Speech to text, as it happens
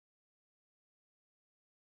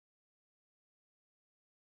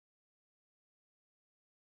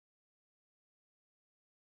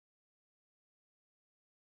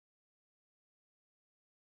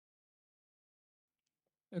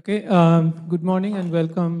Okay, good morning and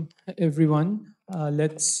welcome everyone.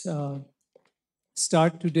 Let's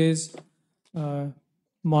start today's uh,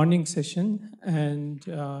 morning session. And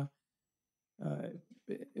uh,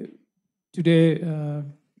 today,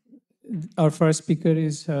 our first speaker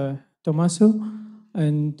is Tommaso,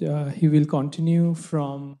 and he will continue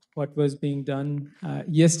from what was being done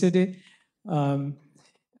yesterday. Um,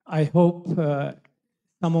 I hope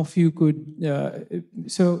some of you could.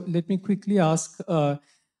 So let me quickly ask.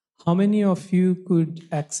 How many of you could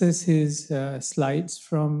access his slides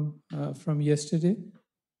from yesterday?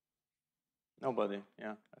 Nobody,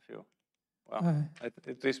 yeah, a few. Well, Uh,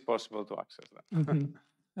 it is possible to access that. mhm.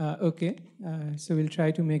 Okay, so we'll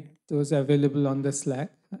try to make those available on the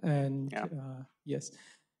Slack. And Yeah. yes,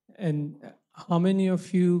 and how many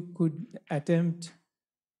of you could attempt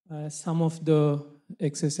some of the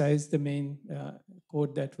exercise, the main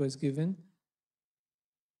code that was given?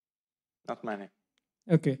 Not many.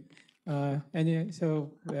 Okay. Anyway,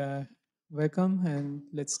 so welcome and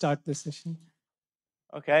let's start the session.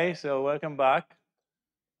 Okay, so welcome back.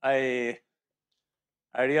 I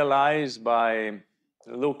realized by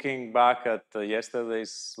looking back at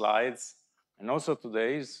yesterday's slides and also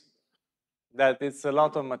today's that it's a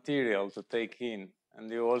lot of material to take in, and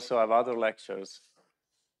you also have other lectures.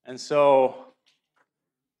 And so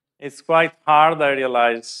it's quite hard, I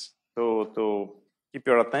realize, to keep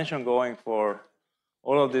your attention going for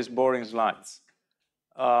all of these boring slides.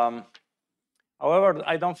 However,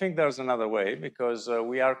 I don't think there's another way because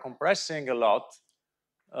we are compressing a lot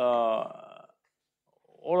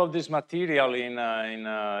all of this material in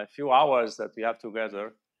a few hours that we have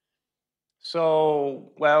together.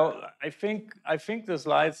 So, well, I think the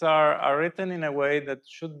slides are written in a way that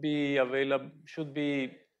should be available, should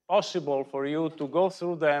be possible for you to go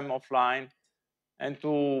through them offline and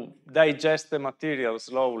to digest the material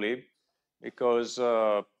slowly, because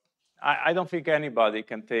I don't think anybody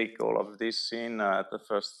can take all of this in at the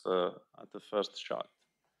first shot.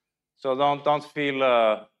 So don't feel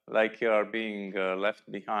like you are being left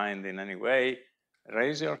behind in any way.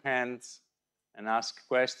 Raise your hands and ask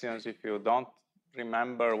questions if you don't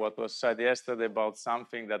remember what was said yesterday about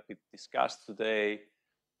something that we discussed today.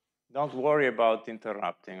 Don't worry about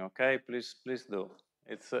interrupting, okay? Please do.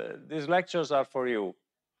 These lectures are for you.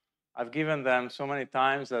 I've given them so many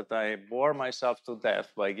times that I bore myself to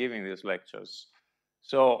death by giving these lectures.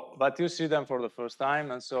 So, but you see them for the first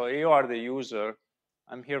time, and so you are the user.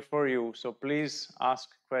 I'm here for you, so please ask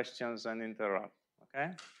questions and interrupt,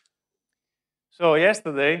 okay? So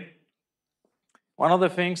yesterday, one of the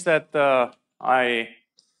things that I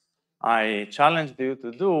challenged you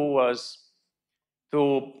to do was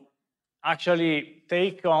to actually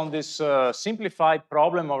take on this simplified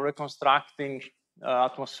problem of reconstructing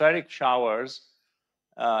atmospheric showers.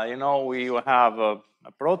 You know, we have a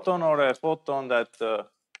proton or a photon that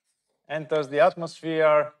enters the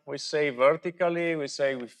atmosphere. We say vertically, we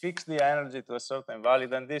say we fix the energy to a certain value,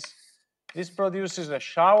 then this produces a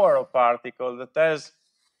shower of particles that has,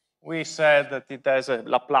 we said that it has a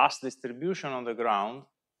Laplace distribution on the ground.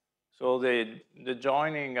 So the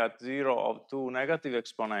joining at 0 of two negative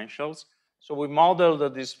exponentials. So we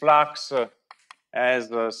modeled this flux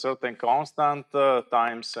as a certain constant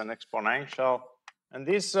times an exponential. And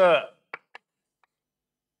this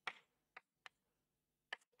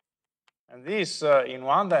in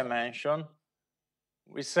one dimension,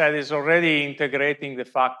 we said is already integrating the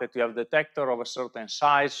fact that you have a detector of a certain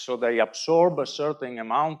size, so they absorb a certain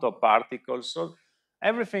amount of particles. So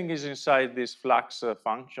everything is inside this flux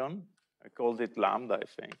function. I called it lambda, I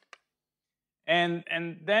think. And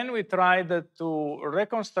then we tried to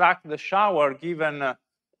reconstruct the shower given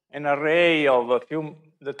an array of a few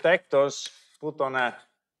detectors put on a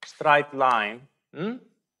straight line.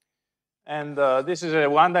 And this is a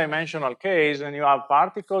one-dimensional case, and you have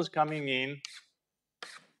particles coming in,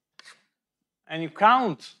 and you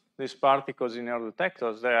count these particles in your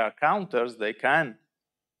detectors. They are counters. They can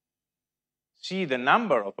see the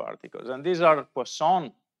number of particles, and these are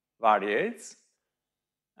Poisson variates.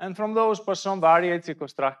 And from those Poisson variates, you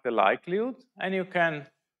construct the likelihood, and you can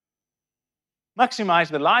maximize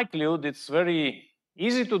the likelihood. It's very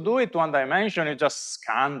easy to do it one dimension. You just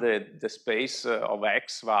scan the space of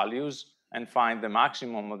X values and find the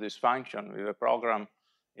maximum of this function with a program.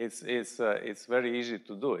 It's very easy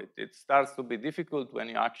to do it. It starts to be difficult when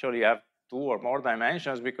you actually have two or more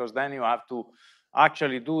dimensions, because then you have to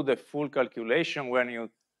actually do the full calculation when you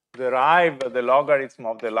derive the logarithm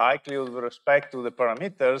of the likelihood with respect to the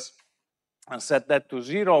parameters and set that to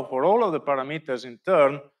 0 for all of the parameters in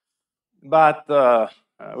turn. But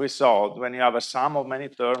we saw when you have a sum of many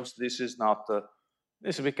terms, this is not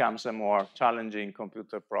this becomes a more challenging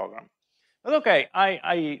computer program. But okay,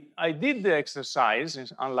 I did the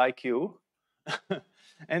exercise, unlike you.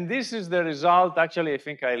 And this is the result. Actually, I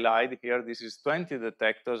think I lied here. This is 20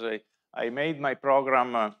 detectors. I made my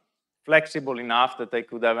program flexible enough that I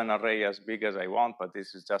could have an array as big as I want, but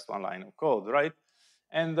this is just one line of code, right?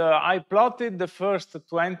 And I plotted the first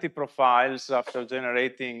 20 profiles after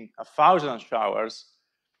generating 1,000 showers.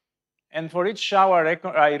 And for each shower,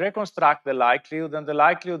 I reconstruct the likelihood, and the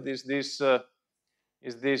likelihood is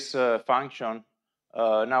this function.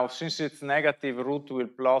 Now, since it's negative, root will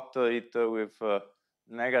plot it with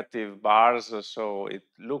negative bars, so it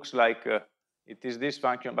looks like it is this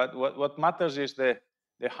function. But what matters is the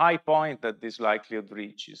high point that this likelihood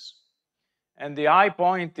reaches. And the high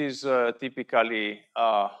point is typically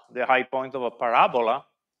the high point of a parabola.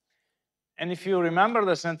 And if you remember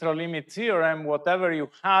the central limit theorem, whatever you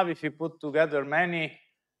have, if you put together many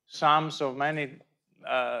sums of many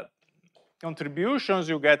contributions,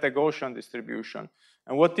 you get a Gaussian distribution.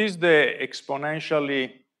 And what is the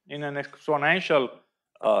exponentially, in an exponential,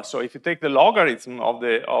 so if you take the logarithm of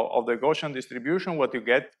the Gaussian distribution, what you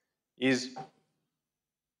get is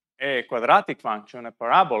a quadratic function, a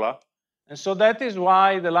parabola. And so that is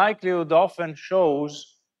why the likelihood often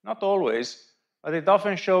shows, not always, but it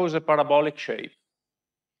often shows a parabolic shape.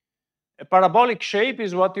 A parabolic shape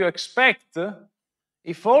is what you expect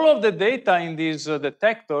if all of the data in these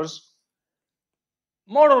detectors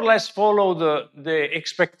more or less follow the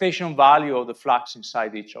expectation value of the flux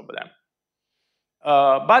inside each of them.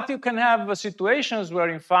 But you can have situations where,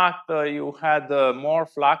 in fact, you had more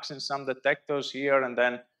flux in some detectors here, and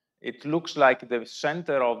then it looks like the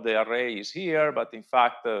center of the array is here, but in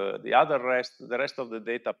fact, the rest of the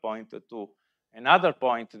data pointed to another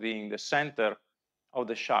point being the center of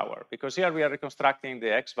the shower, because here we are reconstructing the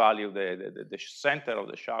x value, the center of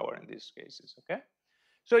the shower in these cases, okay?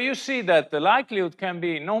 So you see that the likelihood can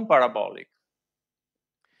be non-parabolic,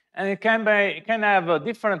 and it can have a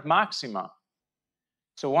different maxima.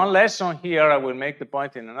 So one lesson here, I will make the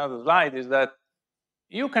point in another slide, is that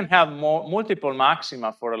you can have multiple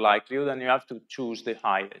maxima for a likelihood, and you have to choose the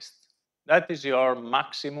highest. That is your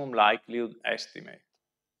maximum likelihood estimate,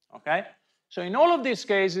 okay? So in all of these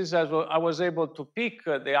cases, I was able to pick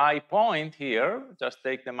the high point here, just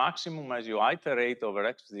take the maximum as you iterate over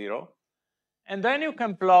x0, and then you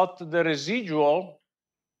can plot the residual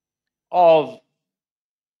of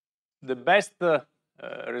the best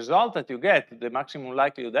result that you get, the maximum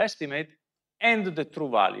likelihood estimate, and the true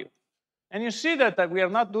value. And you see that we are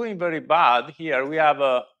not doing very bad here. We have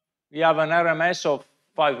an RMS of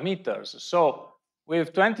 5 meters. So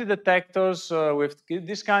with 20 detectors, with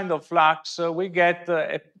this kind of flux, we get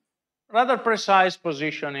a rather precise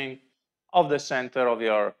positioning of the center of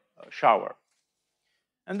your shower.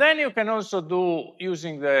 And then you can also do,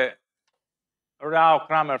 using the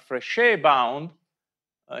Rao-Kramer-Frechet bound,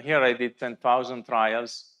 here I did 10,000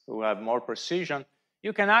 trials to have more precision,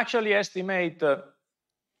 you can actually estimate the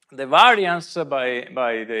variance by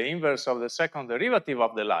the inverse of the second derivative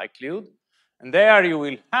of the likelihood. And there you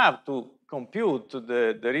will have to compute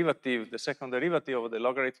the derivative, the second derivative of the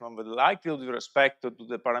logarithm of the likelihood with respect to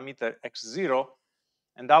the parameter x0.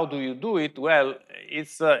 And how do you do it? Well,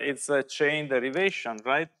 it's a chain derivation,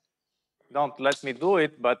 right? Don't let me do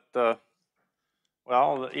it, but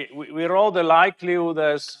well, we wrote the likelihood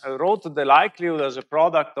as a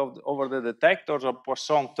product over the detectors of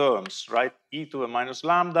Poisson terms, right? E to the minus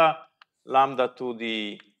lambda, lambda to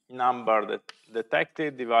the number that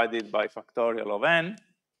detected divided by factorial of n.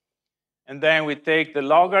 And then we take the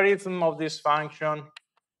logarithm of this function.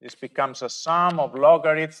 This becomes a sum of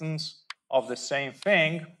logarithms of the same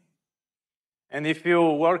thing. And if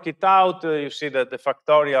you work it out, you see that the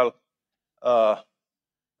factorial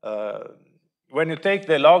when you take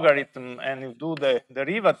the logarithm and you do the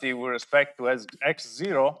derivative with respect to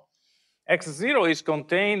x0, x0 is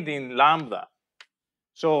contained in lambda.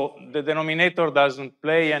 So the denominator doesn't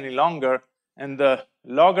play any longer, and the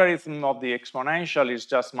logarithm of the exponential is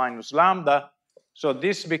just minus lambda. So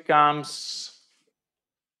this becomes,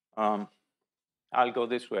 I'll go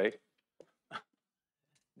this way.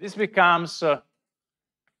 This becomes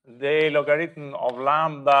the logarithm of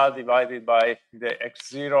lambda divided by the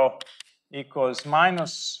x0 equals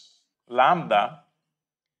minus lambda,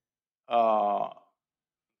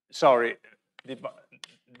 sorry,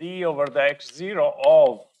 d over the x0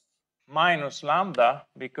 of minus lambda,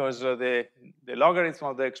 because the logarithm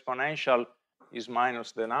of the exponential is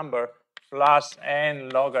minus the number, plus n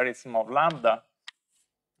logarithm of lambda.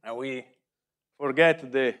 And we forget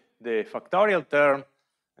the factorial term,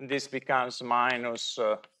 and this becomes minus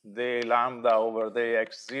the lambda over the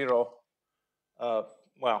x0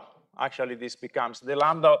 well, actually this becomes the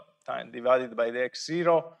lambda time divided by the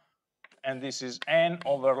x0, and this is n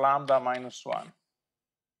over lambda minus 1.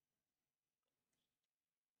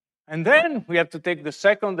 And then we have to take the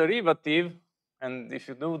second derivative, and if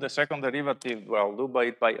you do the second derivative, well, do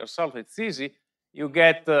it by yourself, it's easy. You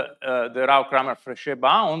get the Rao-Kramer-Frechet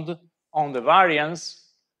bound on the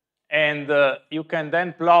variance, and you can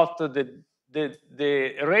then plot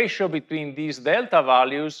the ratio between these delta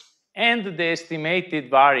values and the estimated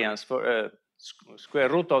variance for square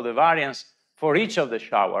root of the variance for each of the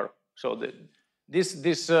shower. So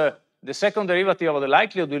the second derivative of the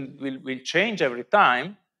likelihood will change every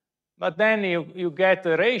time, but then you get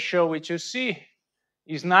a ratio which you see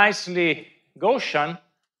is nicely Gaussian,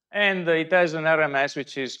 and it has an RMS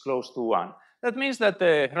which is close to 1. That means that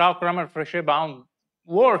the Rao-Kramer-Frechet bound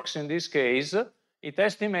works in this case. It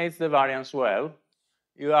estimates the variance well.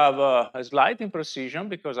 You have a slight imprecision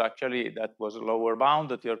because actually that was a lower bound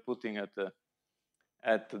that you're putting at the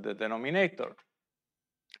denominator.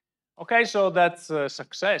 Okay, so that's a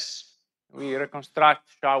success. We reconstruct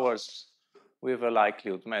showers with a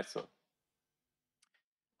likelihood method.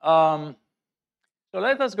 So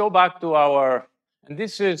let us go back to our, and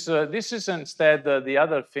this is instead the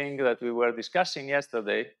other thing that we were discussing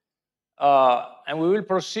yesterday. And we will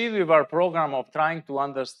proceed with our program of trying to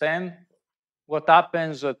understand what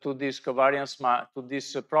happens to this covariance, to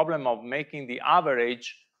this problem of making the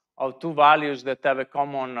average of two values that have a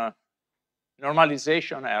common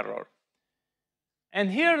normalization error. And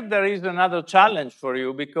here there is another challenge for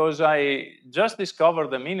you, because I just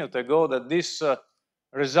discovered a minute ago that this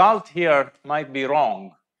result here might be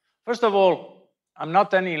wrong. First of all, I'm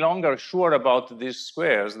not any longer sure about these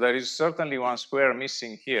squares. There is certainly one square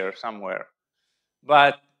missing here somewhere.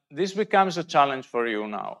 But this becomes a challenge for you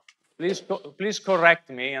now. Please correct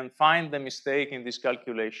me and find the mistake in this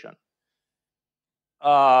calculation.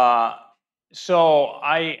 So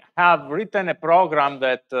I have written a program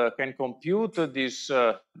that can compute this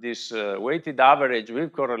weighted average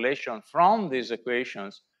with correlation from these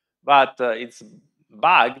equations, but it's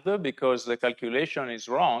bugged because the calculation is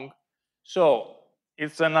wrong. So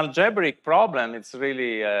it's an algebraic problem. It's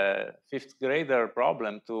really a fifth grader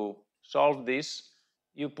problem to solve this.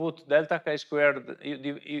 You put delta chi squared,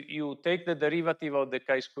 you take the derivative of the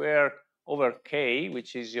chi squared over k,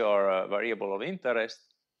 which is your variable of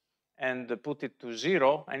interest, and put it to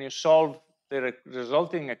 0, and you solve the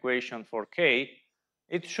resulting equation for k.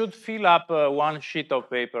 It should fill up one sheet of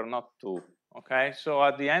paper, not two. Okay, so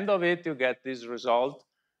at the end of it, you get this result,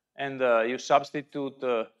 and you substitute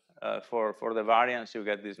for the variance, you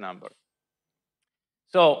get this number.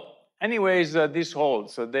 So anyways, this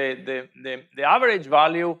holds. So the average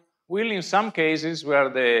value will, in some cases where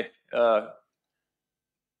the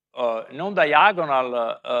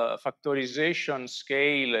non-diagonal factorization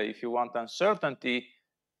scale, if you want uncertainty,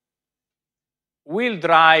 will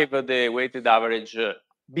drive the weighted average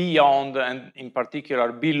beyond, and in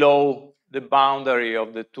particular below, the boundary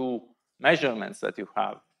of the two measurements that you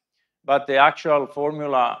have. But the actual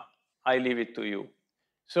formula, I leave it to you.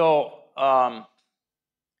 So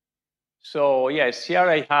so yes, here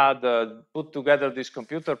I had put together this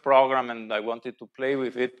computer program, and I wanted to play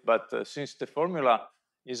with it, but since the formula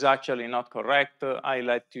is actually not correct, I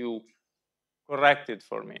let you correct it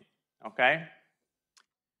for me, okay?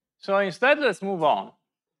 So instead, let's move on,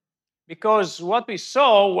 because what we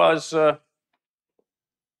saw was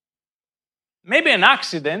maybe an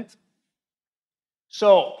accident.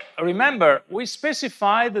 So remember, we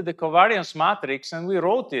specified the covariance matrix and we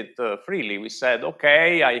wrote it freely. We said,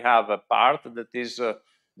 okay, I have a part that is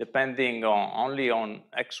depending only on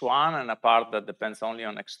x1 and a part that depends only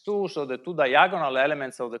on x2. So the two diagonal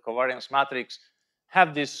elements of the covariance matrix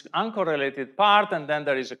have this uncorrelated part, and then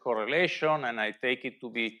there is a correlation, and I take it to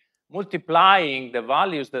be multiplying the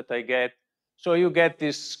values that I get. So you get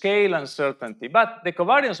this scale uncertainty. But the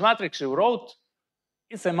covariance matrix you wrote,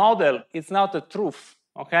 it's a model, it's not a truth,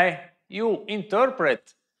 okay? You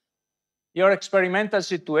interpret your experimental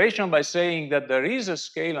situation by saying that there is a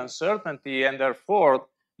scale uncertainty, and therefore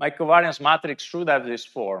my covariance matrix should have this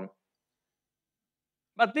form.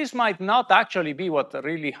 But this might not actually be what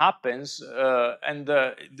really happens, and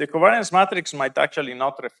the covariance matrix might actually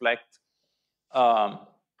not reflect.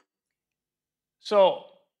 So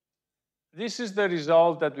this is the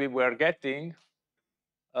result that we were getting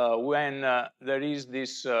when there is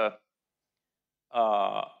this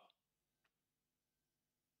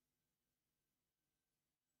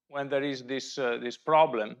this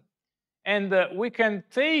problem. And we can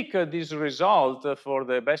take this result for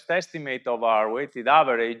the best estimate of our weighted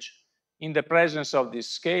average in the presence of this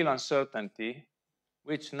scale uncertainty.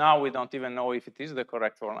 which now we don't even know if it is the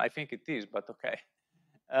correct form. I think it is, but okay.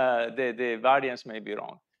 The variance may be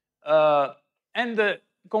wrong. And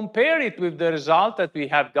compare it with the result that we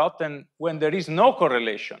have gotten when there is no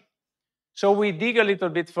correlation. So we dig a little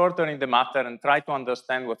bit further in the matter and try to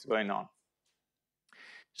understand what's going on.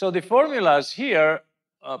 So the formulas here,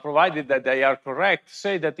 provided that they are correct,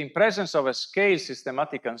 say that in presence of a scale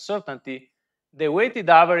systematic uncertainty, the weighted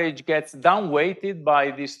average gets downweighted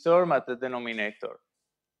by this term at the denominator.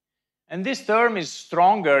 And this term is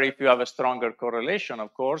stronger if you have a stronger correlation,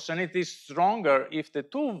 of course, and it is stronger if the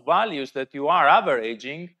two values that you are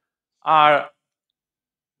averaging are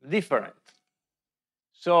different.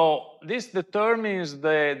 So this determines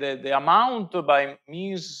the amount by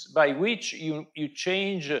which you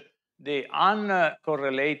change the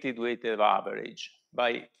uncorrelated weighted average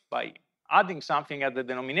by adding something at the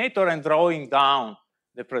denominator and drawing down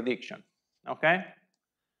the prediction, okay?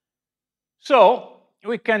 So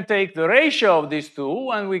we can take the ratio of these two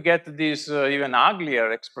and we get this even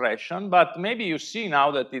uglier expression, but maybe you see now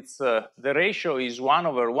that it's the ratio is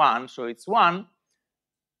 1/1, so it's 1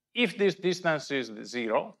 if this distance is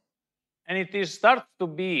 0, and it starts to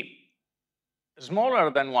be smaller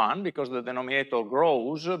than 1 because the denominator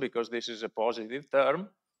grows, because this is a positive term,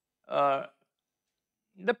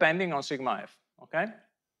 depending on sigma f, okay?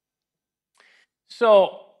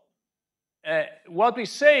 So what we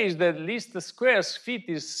say is that least squares fit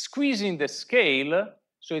is squeezing the scale,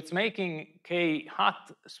 so it's making k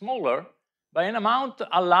hat smaller by an amount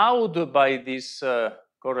allowed by this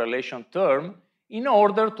correlation term in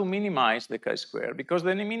order to minimize the chi-square, because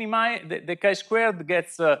then the chi-squared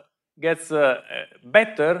gets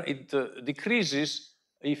better, it decreases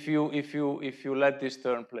if you let this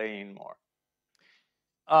term play in more.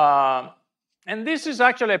 And this is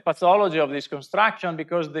actually a pathology of this construction,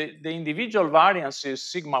 because the individual variances,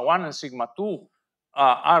 sigma 1 and sigma 2,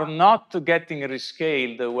 are not getting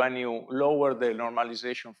rescaled when you lower the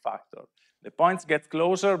normalization factor. The points get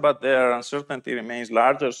closer, but their uncertainty remains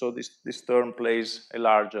larger, so this term plays a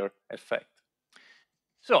larger effect.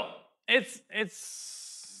 So it's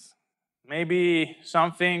maybe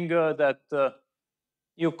something that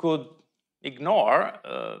you could ignore,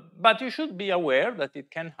 but you should be aware that it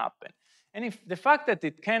can happen. And if the fact that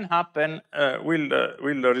it can happen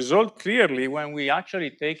will result clearly when we actually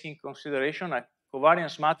take in consideration a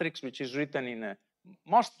covariance matrix which is written in a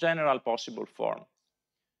most general possible form.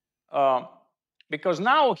 Because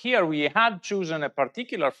now here we had chosen a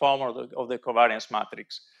particular form of the covariance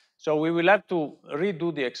matrix. So we will have to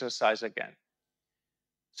redo the exercise again.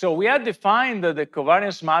 So we had defined the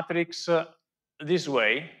covariance matrix this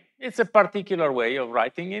way. It's a particular way of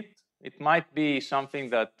writing it. It might be something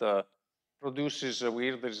that produces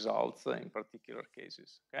weird results in particular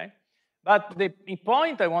cases, okay? But the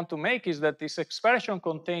point I want to make is that this expression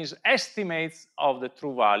contains estimates of the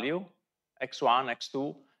true value, x1,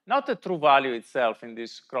 x2, not the true value itself in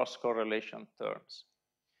these cross-correlation terms.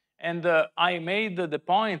 And I made the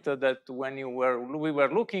point that when we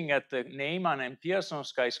were looking at the Neyman and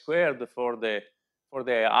Pearson's chi-squared for the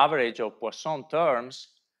average of Poisson terms,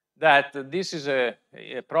 that this is a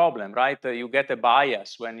problem, right? You get a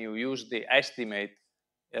bias when you use the estimate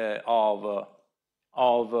of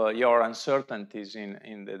your uncertainties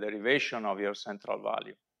in the derivation of your central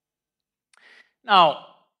value. Now,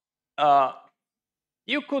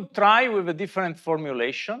 you could try with a different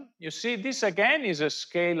formulation. You see, this again is a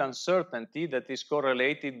scale uncertainty that is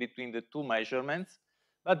correlated between the two measurements.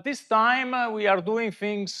 But this time we are doing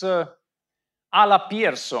things a la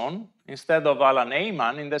Pearson instead of a la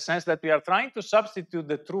Neyman, in the sense that we are trying to substitute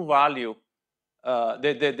the true value,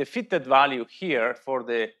 the fitted value here for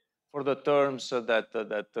the terms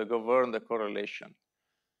that govern the correlation.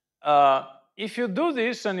 If you do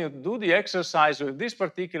this and you do the exercise with this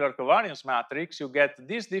particular covariance matrix, you get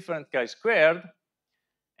this different chi-squared,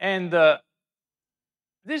 and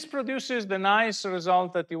this produces the nice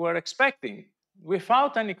result that you were expecting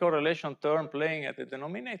without any correlation term playing at the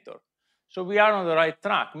denominator. So we are on the right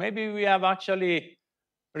track. Maybe we have actually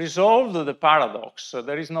resolved the paradox. So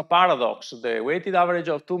there is no paradox. The weighted average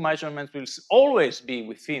of two measurements will always be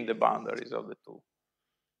within the boundaries of the two,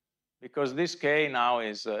 because this k now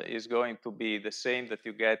is going to be the same that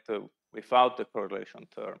you get without the correlation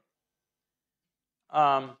term.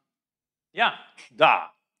 Yeah,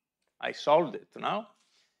 I solved it now.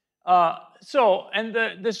 So, and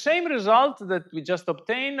the same result that we just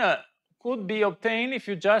obtained could be obtained if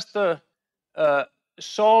you just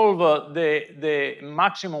solve the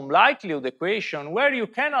maximum likelihood equation, where you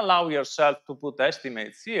can allow yourself to put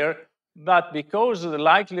estimates here, but because the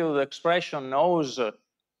likelihood expression knows the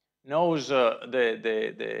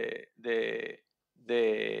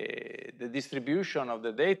the distribution of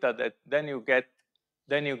the data, that then you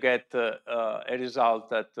get a result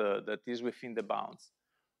that that is within the bounds.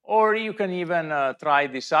 Or you can even try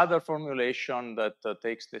this other formulation that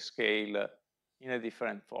takes the scale in a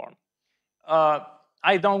different form.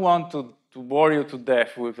 I don't want to bore you to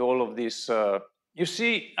death with all of this. You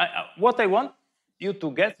see, what I want you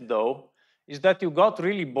to get, though, is that you got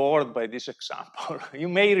really bored by this example. You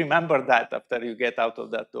may remember that after you get out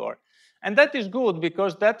of that door. And that is good,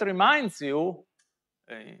 because that reminds you,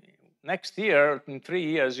 next year, in 3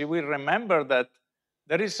 years, you will remember that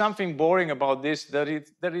there is something boring about this. There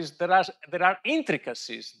are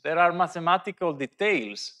intricacies, there are mathematical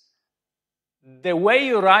details. The way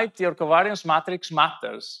you write your covariance matrix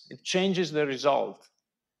matters. It changes the result.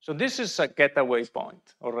 So this is a getaway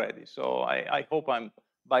point already. So I hope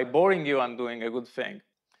by boring you, I'm doing a good thing.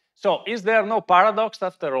 So is there no paradox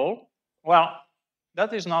after all? Well,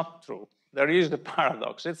 that is not true. There is the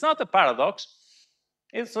paradox. It's not a paradox.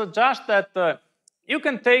 It's just that you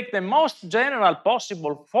can take the most general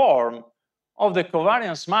possible form of the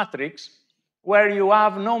covariance matrix, where you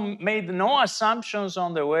have made no assumptions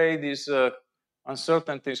on the way these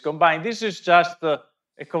uncertainties combine. This is just a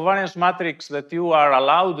covariance matrix that you are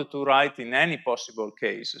allowed to write in any possible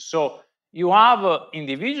case. So you have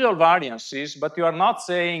individual variances, but you are not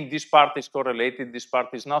saying this part is correlated, this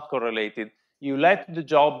part is not correlated. You let the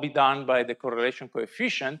job be done by the correlation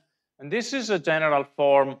coefficient, and this is a general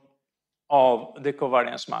form of the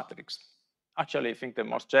covariance matrix. Actually, I think the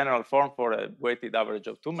most general form for a weighted average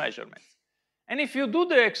of 2 measurements. And if you do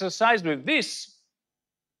the exercise with this,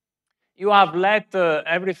 you have let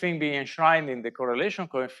everything be enshrined in the correlation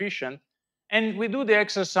coefficient, and we do the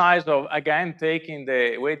exercise of, again, taking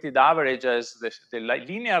the weighted average as the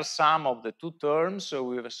linear sum of the 2 terms, so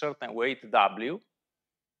with a certain weight W.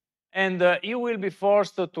 And you will be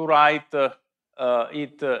forced to write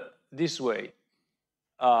it this way.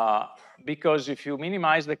 Because if you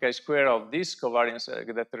minimize the chi-square of this covariance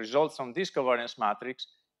that results from this covariance matrix,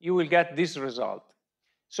 you will get this result.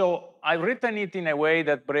 So I've written it in a way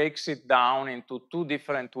that breaks it down into 2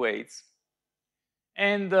 different weights.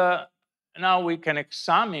 And now we can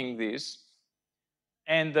examine this,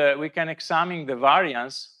 and we can examine the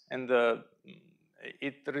variance, and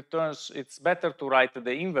it returns, it's better to write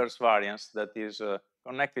the inverse variance that is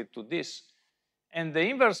connected to this. And the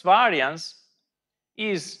inverse variance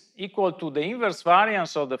is equal to the inverse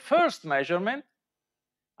variance of the first measurement.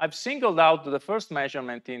 I've singled out the first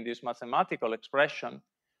measurement in this mathematical expression,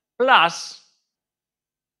 plus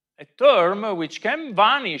a term which can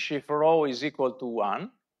vanish if rho is equal to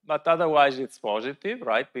 1, but otherwise it's positive,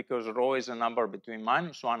 right? Because rho is a number between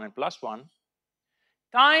 -1 and +1,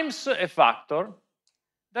 times a factor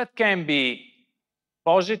that can be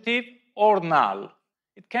positive or null.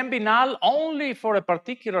 It can be null only for a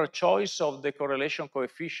particular choice of the correlation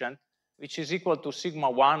coefficient, which is equal to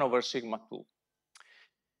sigma1 over sigma2.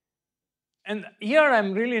 And here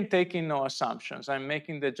I'm really taking no assumptions. I'm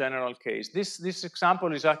making the general case. This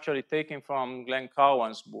example is actually taken from Glenn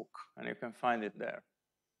Cowan's book, and you can find it there.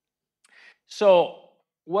 So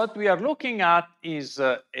what we are looking at is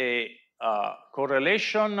a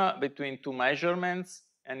correlation between 2 measurements,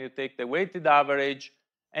 and you take the weighted average,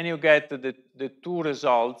 and you get the 2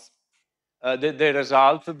 results, the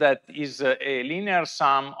result that is a linear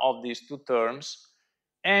sum of these 2 terms,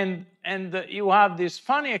 and you have this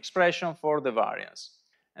funny expression for the variance.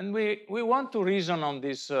 And we want to reason on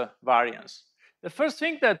this variance. The first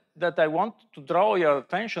thing that I want to draw your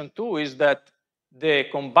attention to is that the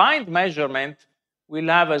combined measurement will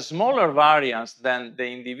have a smaller variance than the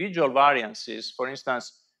individual variances. For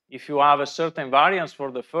instance, if you have a certain variance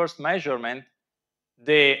for the first measurement,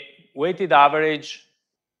 the weighted average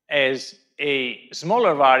has a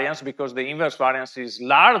smaller variance because the inverse variance is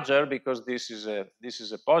larger, because this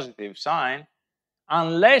is a positive sign,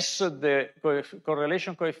 unless the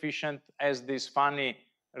correlation coefficient has this funny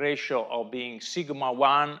ratio of being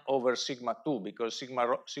sigma1 over sigma2, because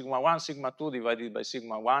sigma1, sigma2 divided by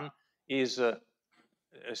sigma1 is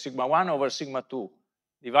sigma1 over sigma2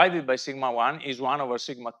 divided by sigma1 is 1 over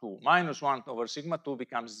sigma2. Minus 1 over sigma2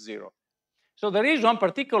 becomes 0. So there is one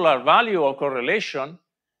particular value of correlation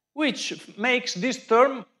which makes this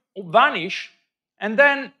term vanish, and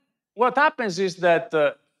then what happens is that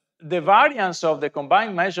the variance of the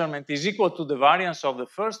combined measurement is equal to the variance of the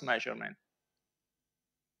first measurement.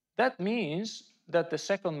 That means that the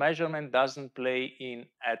second measurement doesn't play in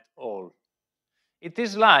at all. It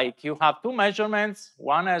is like you have 2 measurements,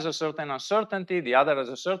 one has a certain uncertainty, the other has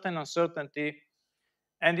a certain uncertainty,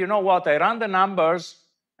 and you know what, I run the numbers,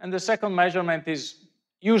 and the second measurement is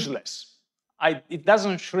useless. It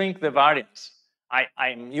doesn't shrink the variance.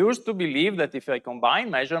 I'm used to believe that if I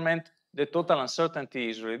combine measurement, the total uncertainty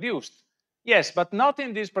is reduced. Yes, but not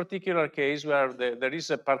in this particular case where there is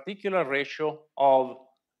a particular ratio of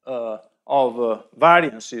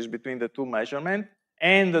variances between the two measurements,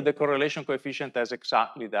 and the correlation coefficient has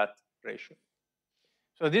exactly that ratio.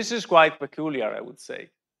 So this is quite peculiar, I would say.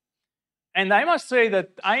 And I must say that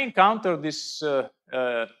I encountered this,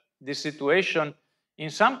 this situation in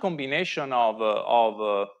some combination of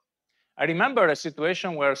I remember a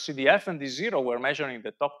situation where CDF and D0 were measuring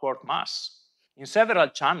the top quark mass in several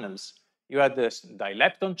channels. You had the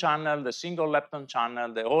dilepton channel, the single lepton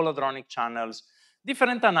channel, the holodronic channels,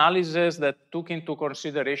 different analyses that took into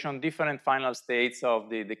consideration different final states of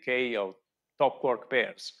the decay of top quark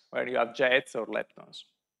pairs, where you have jets or leptons.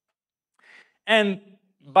 And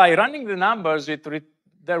by running the numbers,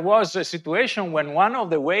 there was a situation when one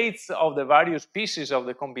of the weights of the various pieces of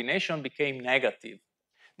the combination became negative.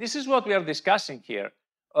 This is what we are discussing here.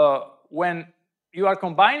 When you are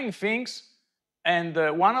combining things and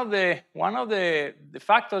one of the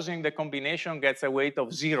factors in the combination gets a weight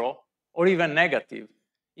of 0 or even negative.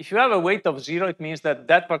 If you have a weight of 0, it means that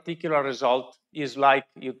that particular result is like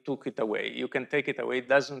you took it away. You can take it away, it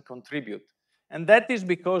doesn't contribute. And that is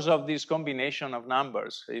because of this combination of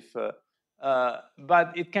numbers.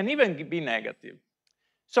 But it can even be negative.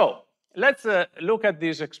 So let's look at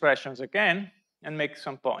these expressions again and make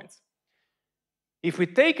some points. If we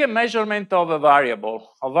take a measurement of a variable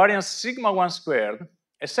of variance sigma 1 squared,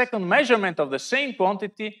 a second measurement of the same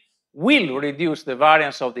quantity will reduce the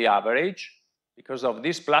variance of the average because of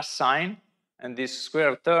this plus sign and these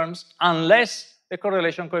square terms, unless the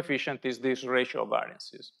correlation coefficient is this ratio of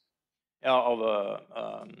variances,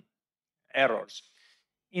 errors.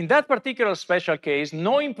 In that particular special case,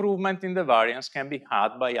 no improvement in the variance can be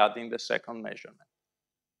had by adding the second measurement.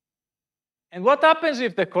 And what happens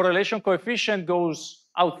if the correlation coefficient goes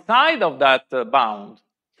outside of that bound?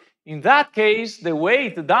 In that case, the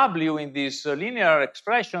weight W in this linear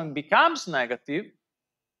expression becomes negative,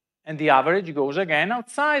 and the average goes again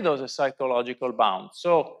outside of the psychological bound.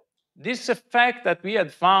 So this effect that we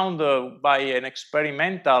had found by an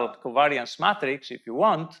experimental covariance matrix, if you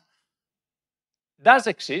want, does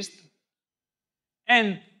exist,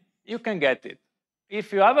 and you can get it.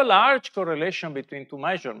 If you have a large correlation between two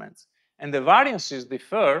measurements and the variances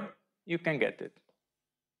differ, you can get it.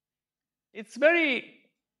 It's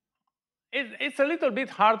a little bit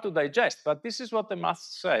hard to digest, but this is what the math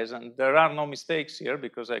says, and there are no mistakes here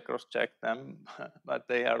because I cross-checked them, but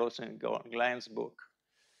they are also in Glenn's book.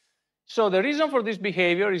 So the reason for this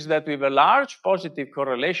behavior is that with a large positive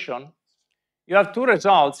correlation, you have two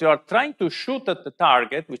results. You are trying to shoot at the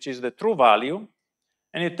target, which is the true value,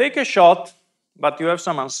 and you take a shot, but you have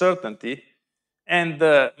some uncertainty, and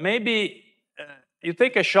maybe you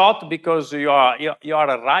take a shot because you are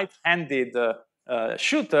a right-handed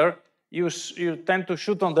shooter. You tend to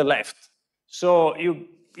shoot on the left, so you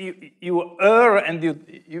err and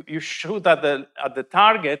you shoot at the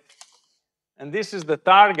target, and this is the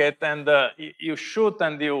target, and you shoot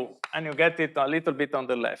and you get it a little bit on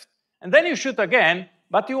the left, and then you shoot again,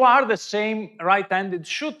 but you are the same right-handed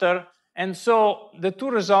shooter, and so the two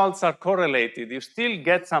results are correlated. You still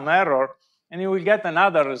get some error, and you will get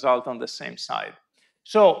another result on the same side.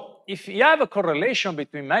 So if you have a correlation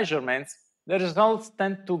between measurements, the results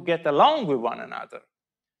tend to get along with one another.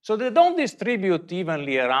 So they don't distribute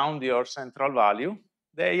evenly around your central value.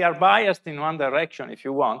 They are biased in one direction, if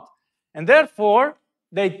you want, and therefore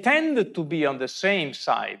they tend to be on the same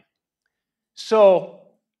side. So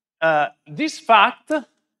this fact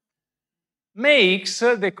makes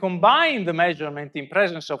the combined measurement in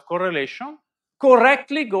presence of correlation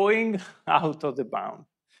correctly going out of the bound.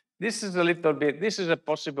 This is a little bit, this is a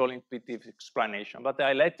possible intuitive explanation, but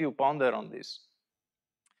I let you ponder on this.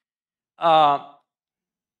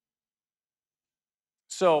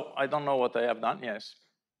 So I don't know what I have done, yes.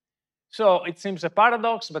 So it seems a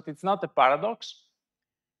paradox, but it's not a paradox.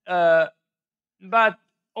 But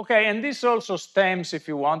okay, and this also stems, if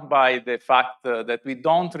you want, by the fact that we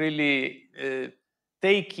don't really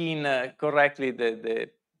take in correctly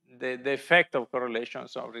the effect of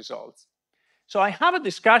correlations on results. So I have a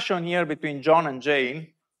discussion here between John and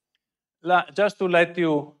Jane, just to let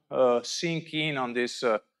you sink in on this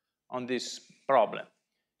problem.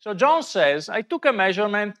 So John says, I took a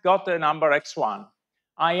measurement, got a number x1.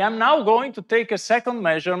 I am now going to take a second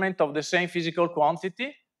measurement of the same physical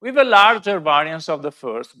quantity with a larger variance of the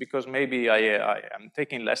first, because maybe I am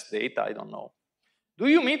taking less data, I don't know. Do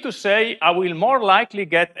you mean to say I will more likely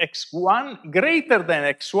get x1 greater than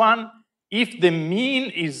x1 if the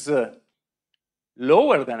mean is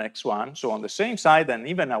lower than x1, so on the same side and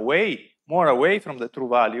even away more away from the true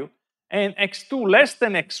value, and x2 less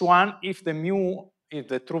than x1 if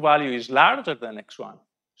the true value is larger than x1.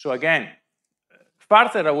 So again,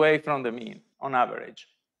 farther away from the mean on average,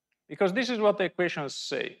 because this is what the equations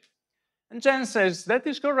say. And Jen says, that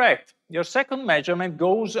is correct. Your second measurement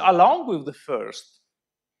goes along with the first,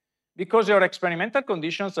 because your experimental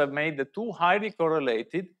conditions have made the two highly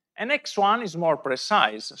correlated, and x1 is more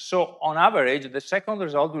precise. So on average, the second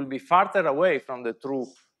result will be farther away from the true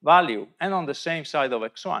value and on the same side of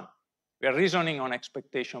x1. We are reasoning on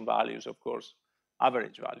expectation values, of course,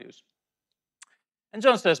 average values. And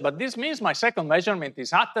John says, but this means my second measurement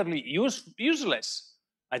is utterly useless.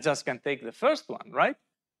 I just can take the first one, right?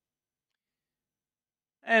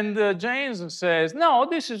 And James says, no,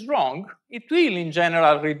 this is wrong. It will, in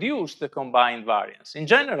general, reduce the combined variance. In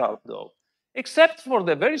general, though, except for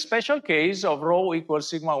the very special case of rho equals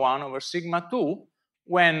sigma 1 over sigma 2,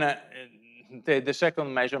 when the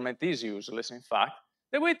second measurement is useless, in fact,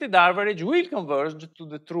 the weighted average will converge to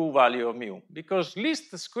the true value of mu, because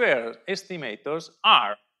least square estimators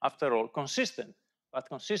are, after all, consistent. But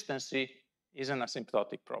consistency is an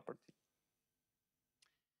asymptotic property.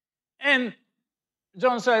 And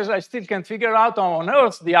John says, I still can't figure out how on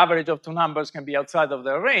earth the average of two numbers can be outside of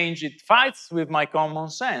their range. It fights with my common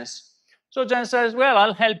sense. So John says, well,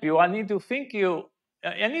 I'll help you. I need you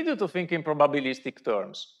to think in probabilistic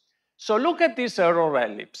terms. So look at this error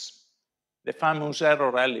ellipse, the famous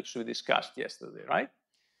error ellipse we discussed yesterday, right?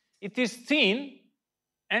 It is thin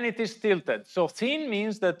and it is tilted. So thin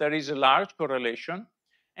means that there is a large correlation,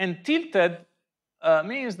 and tilted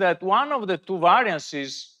means that one of the two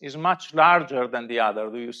variances is much larger than the other.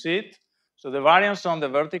 Do you see it? So the variance on the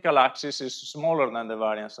vertical axis is smaller than the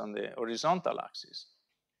variance on the horizontal axis.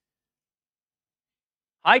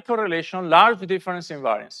 High correlation, large difference in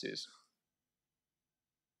variances.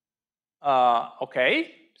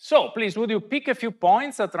 Okay, so please, would you pick a few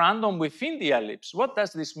points at random within the ellipse? What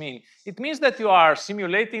does this mean? It means that you are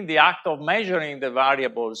simulating the act of measuring the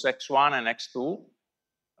variables x1 and x2,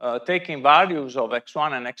 taking values of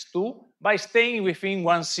x1 and x2 by staying within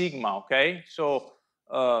 1 sigma, okay? So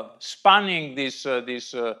spanning this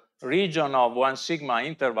region of 1 sigma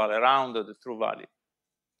interval around the true value.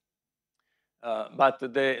 But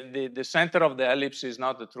the center of the ellipse is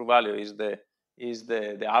not the true value, is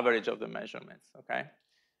the average of the measurements, okay?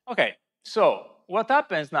 Okay, so what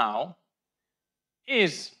happens now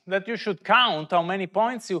is that you should count how many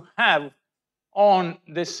points you have on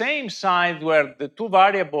the same side where the two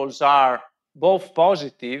variables are both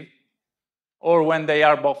positive, or when they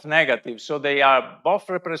are both negative. So they are both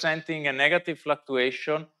representing a negative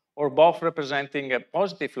fluctuation or both representing a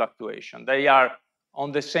positive fluctuation. They are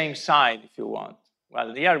on the same side, if you want.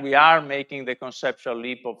 Well, here we are making the conceptual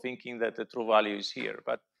leap of thinking that the true value is here.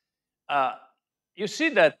 But you see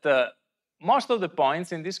that most of the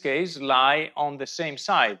points in this case lie on the same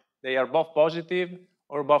side. They are both positive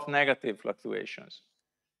or both negative fluctuations.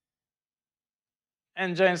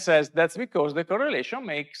 And Jen says that's because the correlation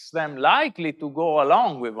makes them likely to go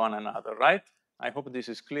along with one another, right? I hope this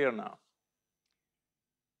is clear now.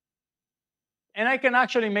 And I can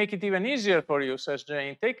actually make it even easier for you, says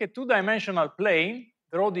Jane. Take a two-dimensional plane,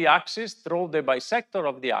 draw the axis, draw the bisector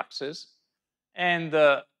of the axis, and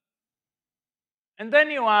then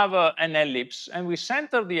you have an ellipse, and we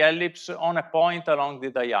center the ellipse on a point along the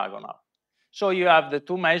diagonal. So you have the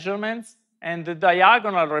two measurements, and the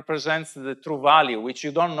diagonal represents the true value, which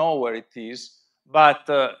you don't know where it is, but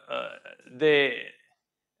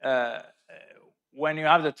when you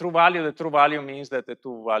have the true value means that the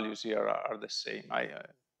two values here are the same.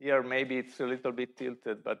 Here maybe it's a little bit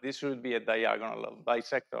tilted, but this should be a diagonal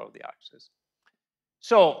bisector of the axis.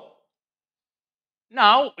 So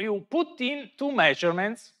now you put in two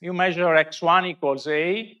measurements. You measure x1 equals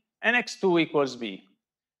A and x2 equals B.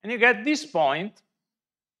 And you get this point.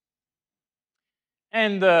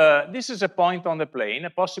 And this is a point on the plane, a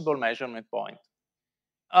possible measurement point.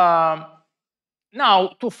 Now,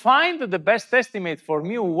 to find the best estimate for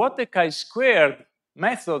mu, what the chi-squared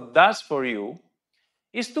method does for you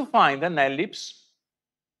is to find an ellipse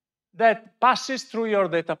that passes through your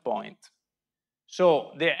data point.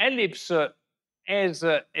 So the ellipse has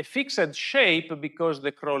a fixed shape because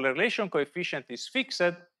the correlation coefficient is fixed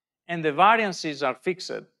and the variances are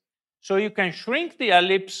fixed. So you can shrink the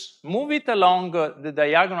ellipse, move it along the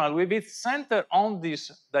diagonal with its center on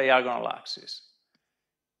this diagonal axis.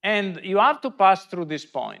 And you have to pass through this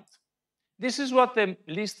point. This is what the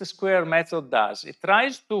least square method does. It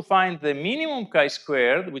tries to find the minimum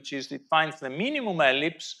chi-squared, which is it finds the minimum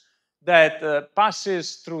ellipse that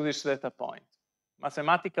passes through this data point.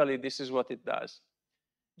 Mathematically, this is what it does.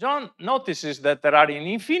 John notices that there are an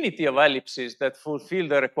infinity of ellipses that fulfill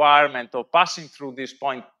the requirement of passing through this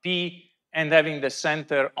point P and having the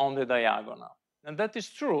center on the diagonal. And that is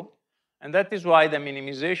true. And that is why the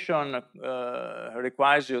minimization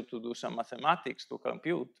requires you to do some mathematics to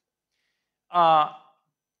compute.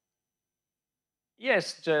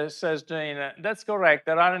 Yes, says Jane, that's correct.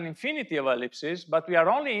 There are an infinity of ellipses, but we are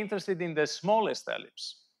only interested in the smallest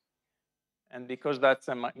ellipse. And because that's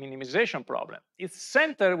a minimization problem. Its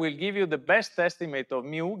center will give you the best estimate of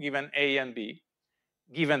mu given A and B,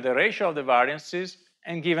 given the ratio of the variances,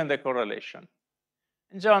 and given the correlation.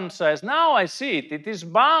 And John says, now I see it. It is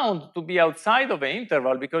bound to be outside of the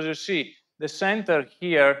interval because you see the center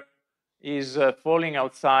here is falling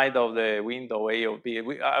outside of the window A or B.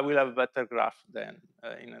 I will have a better graph then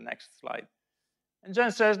in the next slide. And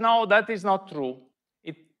John says, no, that is not true.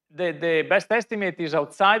 The best estimate is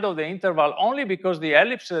outside of the interval only because the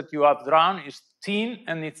ellipse that you have drawn is thin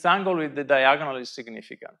and its angle with the diagonal is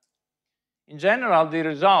significant. In general, the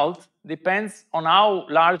result depends on how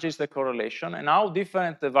large is the correlation and how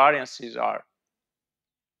different the variances are.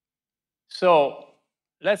 So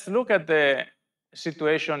let's look at the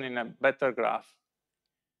situation in a better graph.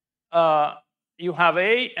 You have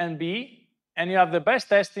A and B, and you have the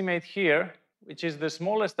best estimate here, which is the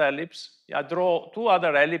smallest ellipse. I draw two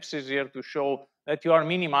other ellipses here to show that you are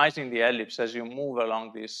minimizing the ellipse as you move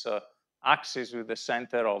along this axis with the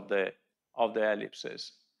center of the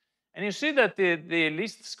ellipses. And you see that the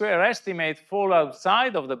least square estimate fall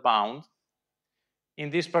outside of the bound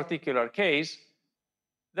in this particular case.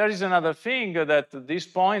 There is another thing that this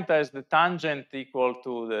point has the tangent equal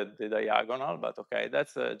to the diagonal, but okay,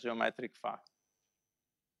 that's a geometric fact.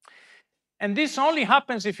 And this only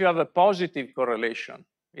happens if you have a positive correlation.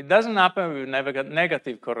 It doesn't happen with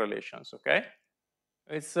negative correlations, okay?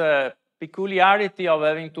 It's a peculiarity of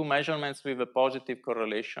having two measurements with a positive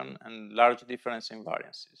correlation and large difference in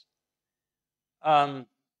variances.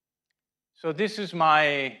 So this is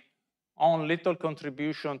my own little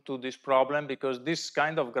contribution to this problem, because this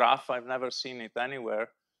kind of graph, I've never seen it anywhere.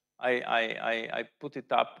 I put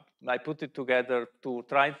it up, I put it together to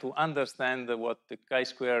try to understand what the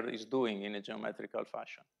chi-square is doing in a geometrical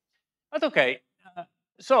fashion. But okay,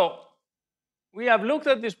 so we have looked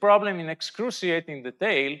at this problem in excruciating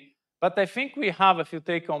detail, but I think we have a few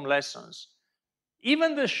take-home lessons.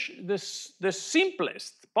 Even the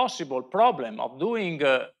simplest possible problem of doing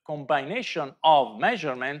a combination of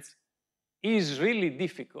measurements is really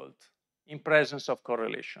difficult in presence of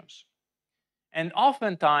correlations. And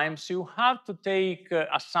oftentimes you have to take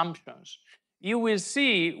assumptions. You will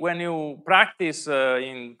see when you practice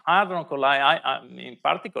in hadron collider, in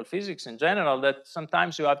particle physics in general, that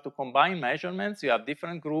sometimes you have to combine measurements. You have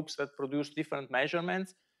different groups that produce different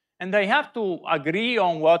measurements, and they have to agree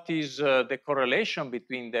on what is the correlation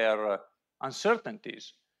between their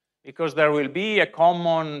uncertainties, because there will be a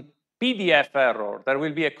common PDF error, there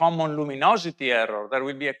will be a common luminosity error, there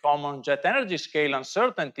will be a common jet energy scale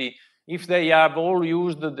uncertainty if they have all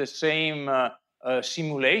used the same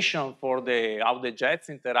simulation for how the jets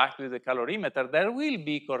interact with the calorimeter. There will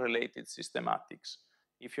be correlated systematics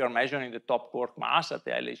if you're measuring the top quark mass at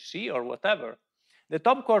the LHC or whatever. The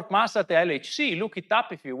top quark mass at the LHC, look it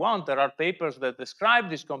up if you want. There are papers that describe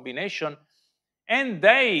this combination, and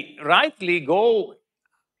they rightly go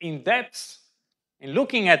in depth in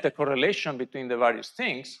looking at the correlation between the various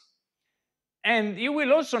things. And you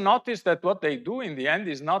will also notice that what they do in the end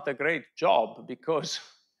is not a great job, because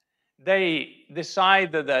they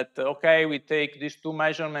decide that, okay, we take these two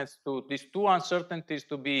measurements, these two uncertainties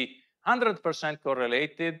to be 100%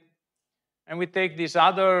 correlated, and we take these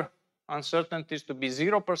other uncertainties to be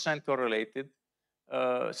 0% correlated.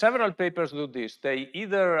 Several papers do this. They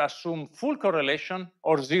either assume full correlation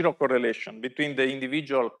or zero correlation between the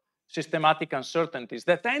individual systematic uncertainties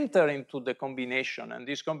that enter into the combination. And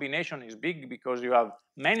this combination is big because you have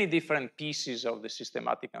many different pieces of the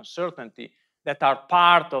systematic uncertainty that are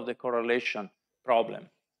part of the correlation problem.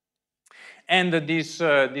 And this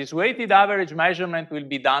weighted average measurement will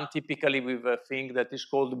be done typically with a thing that is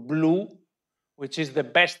called BLUE, which is the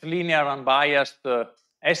best linear unbiased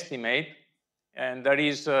estimate. And there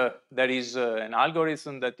is an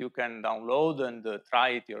algorithm that you can download and try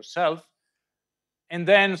it yourself. And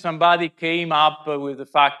then somebody came up with the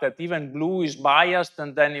fact that even BLUE is biased,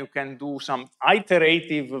 and then you can do some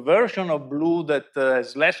iterative version of BLUE that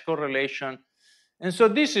has less correlation. And so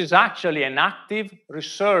this is actually an active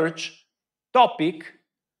research topic,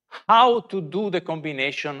 how to do the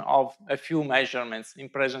combination of a few measurements in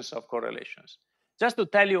presence of correlations. Just to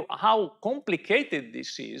tell you how complicated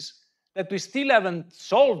this is, that we still haven't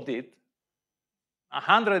solved it.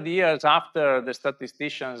 100 years after the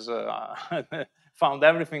statisticians found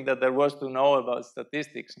everything that there was to know about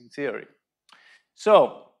statistics in theory.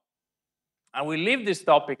 So I will leave this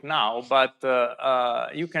topic now, but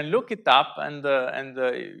you can look it up, and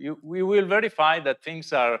we will verify that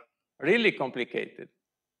things are really complicated.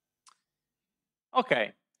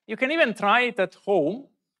 Okay, you can even try it at home.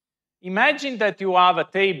 Imagine that you have a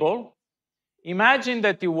table. Imagine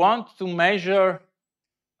that you want to measure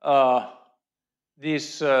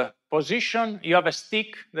this position. You have a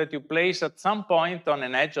stick that you place at some point on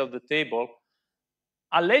an edge of the table,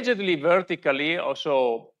 allegedly vertically,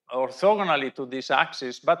 also orthogonally to this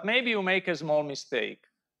axis, but maybe you make a small mistake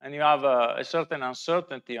and you have a certain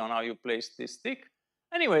uncertainty on how you place this stick.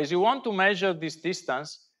 Anyways, you want to measure this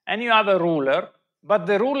distance and you have a ruler, but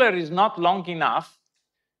the ruler is not long enough.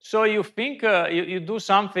 So you think you do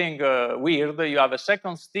something weird. You have a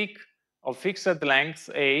second stick of fixed length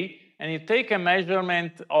A, and you take a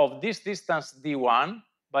measurement of this distance D1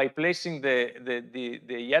 by placing the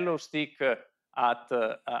yellow stick at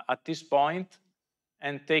this point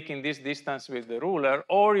and taking this distance with the ruler,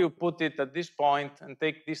 or you put it at this point and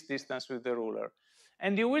take this distance with the ruler.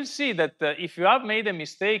 And you will see that if you have made a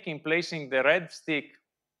mistake in placing the red stick,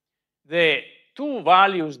 the two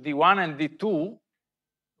values D1 and D2,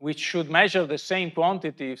 which should measure the same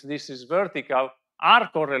quantity if this is vertical, are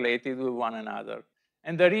correlated with one another.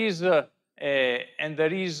 And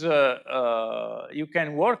you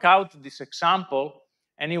can work out this example,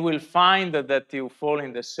 and you will find that you fall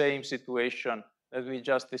in the same situation that we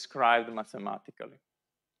just described mathematically.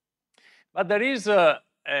 But there is a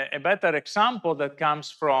better example that comes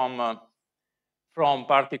from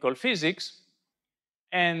particle physics.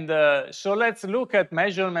 And so let's look at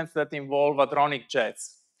measurements that involve hadronic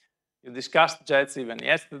jets. You discussed jets even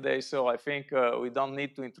yesterday, so I think we don't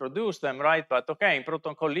need to introduce them, right? But okay, in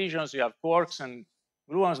proton collisions, you have quarks and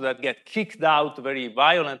gluons that get kicked out very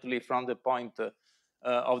violently from the point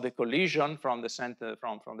of the collision, from the center,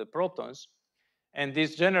 from the protons. And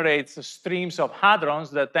this generates streams of hadrons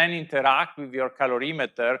that then interact with your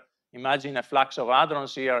calorimeter. Imagine a flux of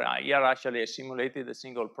hadrons here. Here actually I simulated a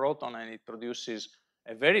single proton, and it produces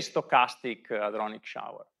a very stochastic hadronic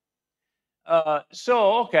shower.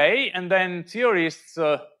 So, okay, and then theorists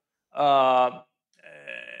have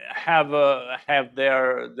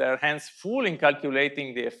their hands full in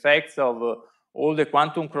calculating the effects of all the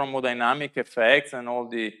quantum chromodynamic effects and all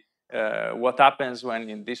the what happens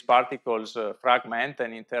when these particles fragment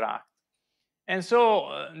and interact. And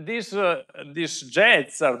so these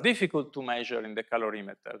jets are difficult to measure in the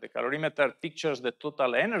calorimeter. The calorimeter pictures the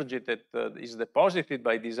total energy that is deposited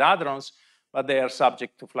by these hadrons, but they are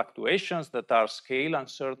subject to fluctuations that are scale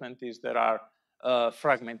uncertainties, there are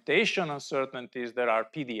fragmentation uncertainties, there are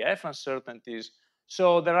PDF uncertainties.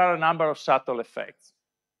 So there are a number of subtle effects.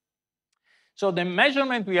 So the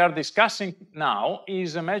measurement we are discussing now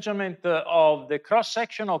is a measurement of the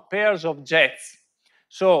cross-sectional pairs of jets.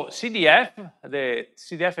 So CDF, the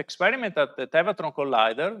CDF experiment at the High Hadron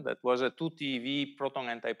Collider, that was a 2 TeV proton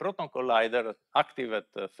antiproton collider active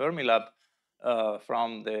at Fermilab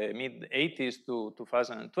from the mid-80s to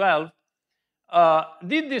 2012,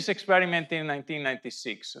 did this experiment in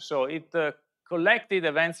 1996. So it collected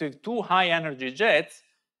events with two high-energy jets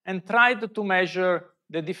and tried to measure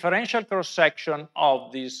the differential cross-section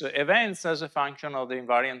of these events as a function of the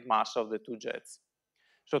invariant mass of the two jets.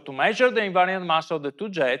 So to measure the invariant mass of the two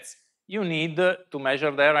jets, you need to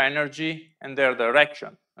measure their energy and their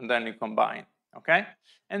direction, and then you combine, okay?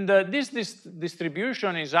 And this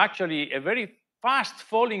distribution is actually a very fast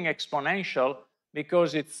falling exponential,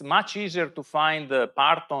 because it's much easier to find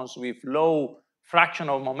partons with low fraction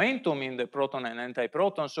of momentum in the proton and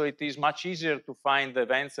antiproton, so it is much easier to find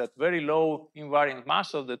events at very low invariant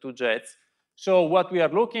mass of the two jets. So what we are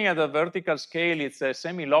looking at vertical scale, it's a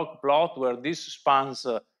semi-log plot where this spans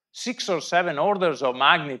 6 or 7 orders of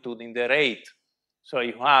magnitude in the rate. So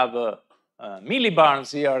you have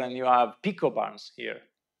millibarns here and you have picobarns here,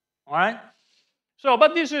 all right? So,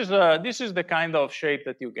 but this is the kind of shape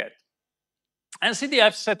that you get. And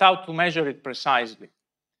CDF set out to measure it precisely.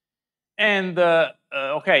 And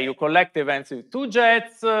okay, you collect events with two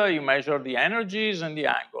jets, you measure the energies and the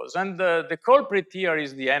angles. And the culprit here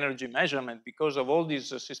is the energy measurement because of all these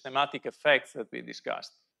systematic effects that we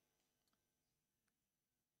discussed.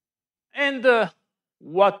 And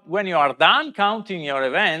when you are done counting your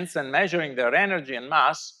events and measuring their energy and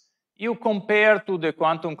mass, you compare to the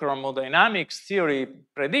quantum chromodynamics theory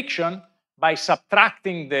prediction by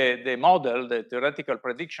subtracting the model, the theoretical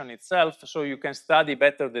prediction itself, so you can study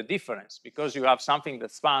better the difference. Because you have something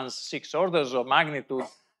that spans 6 orders of magnitude,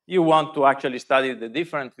 you want to actually study the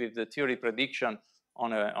difference with the theory prediction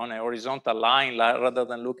on a horizontal line rather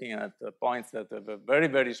than looking at points that have very,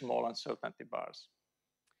 very small uncertainty bars.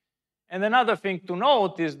 And another thing to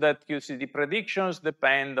note is that QCD predictions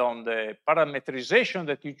depend on the parameterization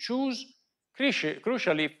that you choose,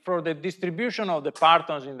 crucially for the distribution of the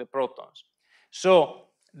partons in the protons. So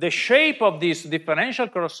the shape of this differential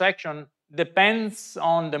cross-section depends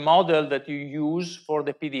on the model that you use for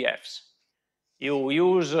the PDFs. You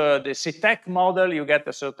use the CTEC model, you get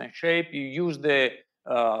a certain shape. You use the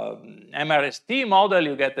MRST model,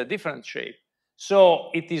 you get a different shape. So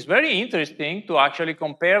it is very interesting to actually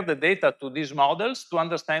compare the data to these models to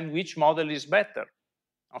understand which model is better,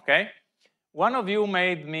 okay? One of you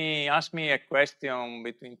asked me a question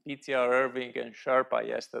between PTR, Irving, and Sherpa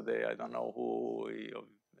yesterday. I don't know who,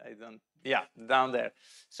 yeah, down there.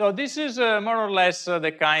 So this is more or less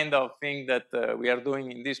the kind of thing that we are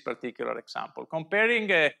doing in this particular example,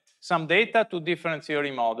 comparing some data to different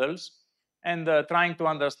theory models and trying to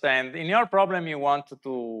understand. In your problem, you want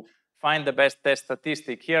to find the best test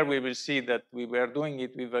statistic. Here we will see that we were doing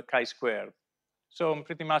it with a chi-squared. So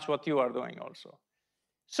pretty much what you are doing also.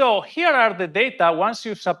 So here are the data once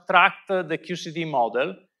you subtract the QCD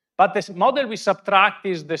model, but the model we subtract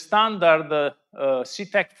is the standard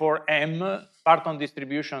CTEC4M parton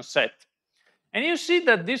distribution set. And you see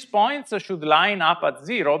that these points should line up at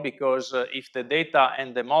 0 because if the data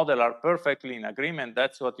and the model are perfectly in agreement,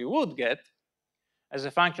 that's what you would get as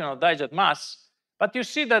a function of digest mass. But you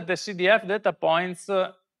see that the CDF data points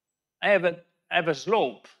have a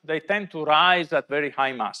slope. They tend to rise at very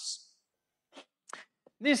high mass.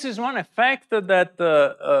 This is one effect that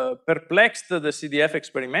perplexed the CDF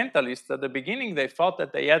experimentalists. At the beginning, they thought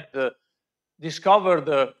that they had discovered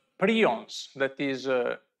prions, that is,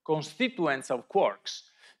 constituents of quarks,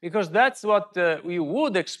 because that's what we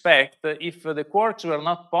would expect if the quarks were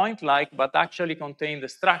not point-like, but actually contained the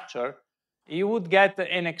structure. You would get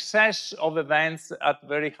an excess of events at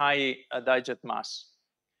very high digest mass.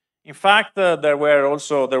 In fact, there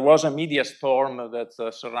was a media storm that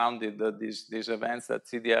surrounded these events that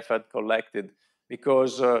CDF had collected,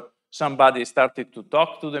 because somebody started to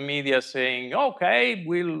talk to the media saying, okay,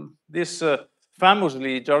 this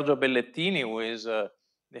famously Giorgio Bellettini, who is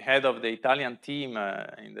the head of the Italian team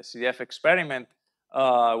in the CDF experiment,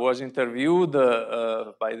 was interviewed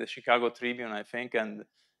by the Chicago Tribune, I think, and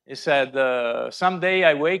he said, someday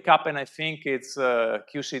I wake up and I think it's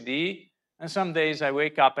QCD, and some days I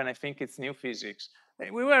wake up and I think it's new physics.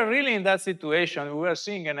 We were really in that situation. We were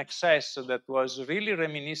seeing an excess that was really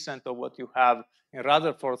reminiscent of what you have in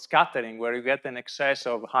Rutherford scattering, where you get an excess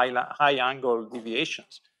of high angle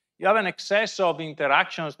deviations. You have an excess of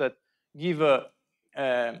interactions that give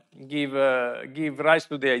rise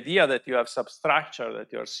to the idea that you have substructure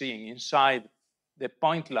that you are seeing inside the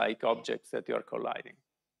point-like objects that you are colliding.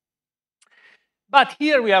 But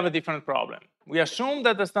here we have a different problem. We assume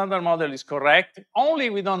that the standard model is correct, only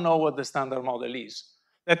we don't know what the standard model is.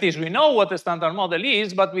 That is, we know what the standard model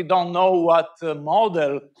is, but we don't know what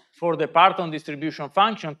model for the parton distribution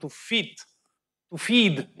function to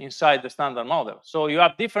feed inside the standard model. So you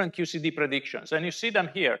have different QCD predictions, and you see them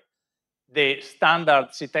here. The standard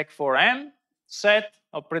CTEC4M set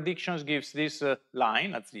of predictions gives this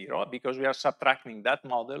line at 0, because we are subtracting that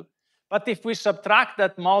model. But if we subtract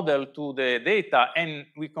that model to the data and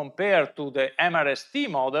we compare to the MRST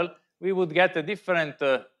model, we would get a different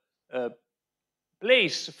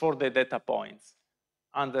place for the data points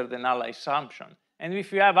under the null assumption. And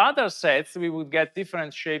if we have other sets, we would get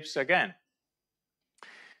different shapes again.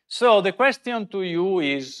 So the question to you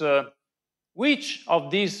is, which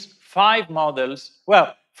of these 5 models,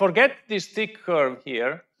 well, forget this thick curve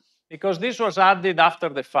here, because this was added after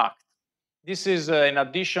the fact. This is an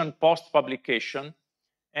addition post-publication,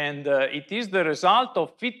 and it is the result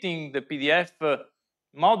of fitting the PDF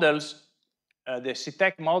models, the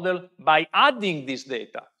CTEC model, by adding this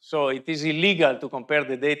data. So it is illegal to compare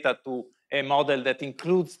the data to a model that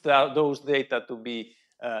includes those data to be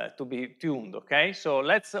tuned, okay? So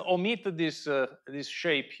let's omit this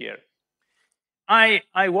shape here. I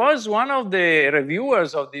was one of the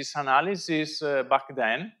reviewers of this analysis back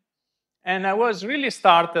then, and I was really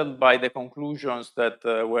startled by the conclusions that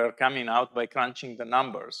were coming out by crunching the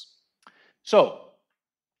numbers. So,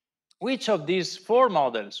 which of these 4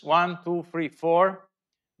 models, 1, 2, 3, 4,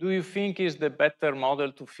 do you think is the better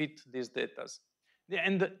model to fit these data?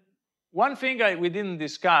 And one thing we didn't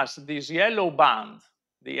discuss, this yellow band,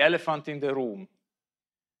 the elephant in the room,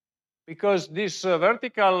 because these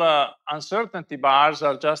vertical uncertainty bars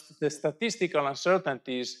are just the statistical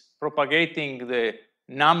uncertainties propagating the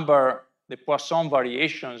number, the Poisson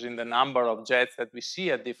variations in the number of jets that we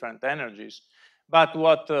see at different energies. But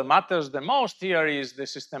what matters the most here is the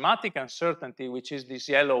systematic uncertainty, which is this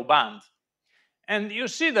yellow band. And you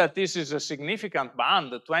see that this is a significant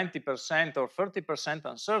band, 20% or 30%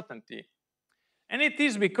 uncertainty. And it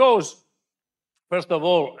is because, first of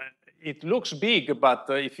all, it looks big, but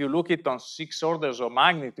if you look it on 6 orders of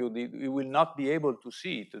magnitude, you will not be able to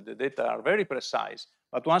see it. The data are very precise.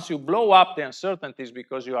 But once you blow up the uncertainties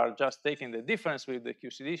because you are just taking the difference with the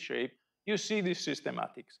QCD shape, you see these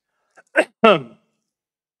systematics.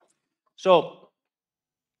 So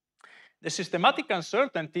the systematic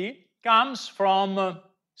uncertainty comes from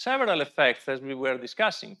several effects, as we were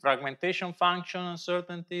discussing: fragmentation function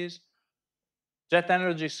uncertainties, jet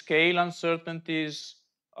energy scale uncertainties,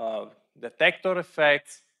 detector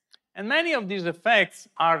effects, and many of these effects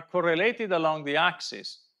are correlated along the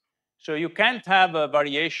axis. So you can't have a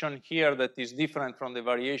variation here that is different from the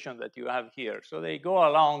variation that you have here. So they go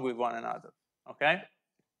along with one another, okay?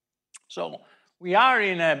 So we are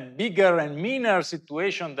in a bigger and meaner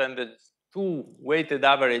situation than the two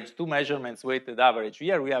measurements weighted average.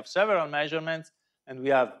 Here we have several measurements and we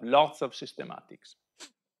have lots of systematics.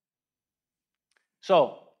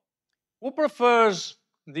 So who prefers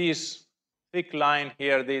this thick line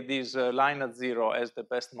here, this line at 0 as the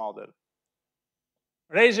best model?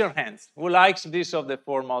 Raise your hands. Who likes this of the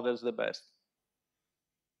 4 models the best?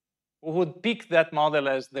 Who would pick that model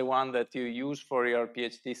as the one that you use for your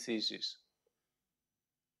PhD thesis?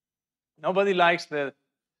 Nobody likes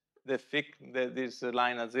this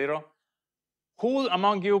line at 0? Who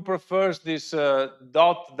among you prefers this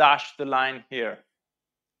dot dashed line here?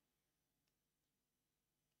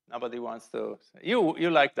 Nobody wants to. You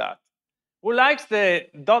like that. Who likes the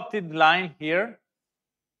dotted line here?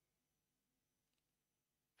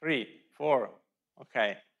 3, 4.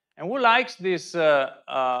 Okay. And who likes this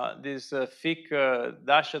thick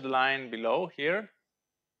dashed line below here?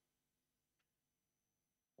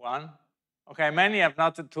 1. Okay. Many have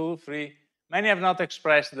not. 2, 3. Many have not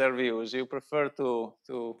expressed their views. You prefer to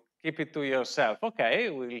keep it to yourself. Okay.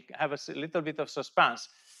 We'll have a little bit of suspense.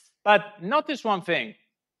 But notice one thing,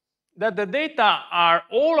 that the data are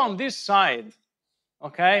all on this side,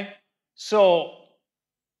 okay? So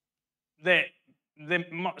the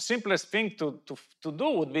simplest thing to do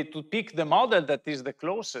would be to pick the model that is the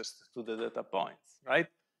closest to the data points, right?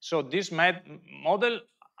 So this model,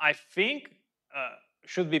 I think,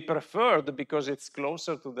 should be preferred because it's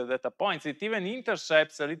closer to the data points. It even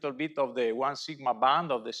intercepts a little bit of the 1 sigma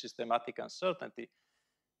band of the systematic uncertainty.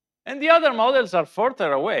 And the other models are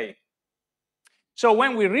further away. So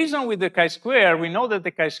when we reason with the chi-square, we know that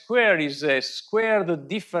the chi-square is a squared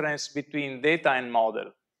difference between data and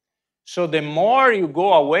model. So the more you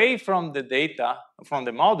go away from the data, from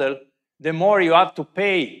the model, the more you have to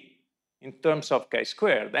pay in terms of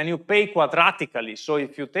chi-squared. And you pay quadratically. So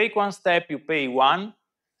if you take 1 step, you pay 1.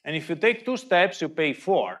 And if you take 2 steps, you pay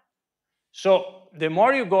 4. So the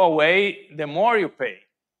more you go away, the more you pay.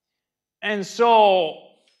 And so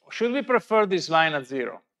should we prefer this line at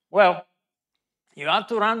 0? Well, you have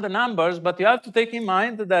to run the numbers, but you have to keep in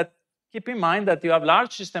mind that you have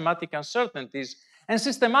large systematic uncertainties. And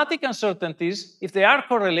systematic uncertainties, if they are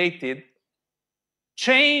correlated,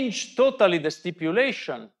 change totally the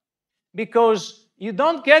stipulation, because you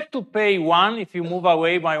don't get to pay 1 if you move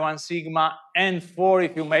away by 1 sigma and 4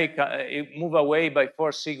 if you move away by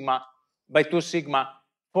 2 sigma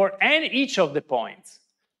for each of the points.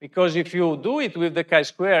 Because if you do it with the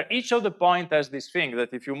chi-square, each of the points has this thing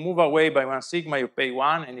that if you move away by 1 sigma, you pay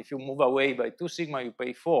 1, and if you move away by 2 sigma, you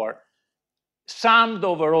pay 4, summed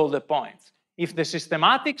over all the points. If the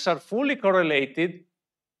systematics are fully correlated,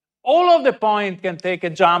 all of the points can take a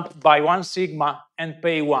jump by 1 sigma and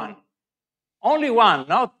pay 1. Only 1,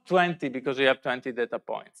 not 20, because you have 20 data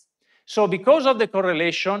points. So because of the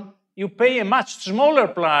correlation, you pay a much smaller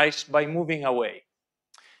price by moving away.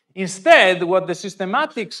 Instead, what the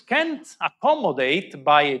systematics can't accommodate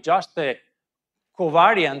by just a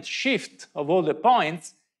covariant shift of all the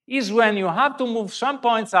points is when you have to move some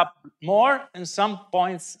points up more and some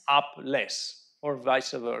points up less, or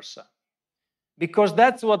vice versa. Because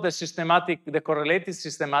that's what the correlated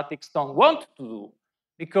systematics don't want to do,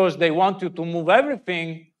 because they want you to move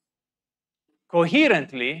everything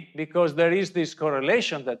coherently, because there is this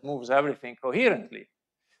correlation that moves everything coherently.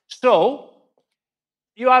 So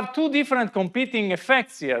you have 2 different competing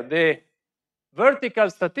effects here. The vertical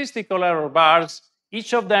statistical error bars,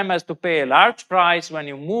 each of them has to pay a large price when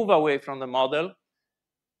you move away from the model,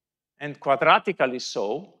 and quadratically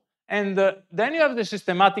so. And then you have the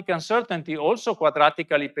systematic uncertainty, also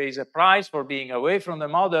quadratically pays a price for being away from the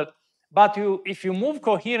model. But if you move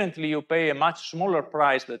coherently, you pay a much smaller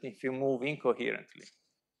price than if you move incoherently.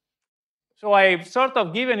 So I've sort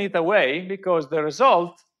of given it away because the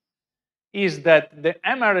result is that the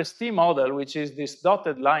MRST model, which is this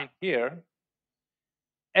dotted line here,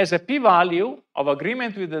 has a p-value of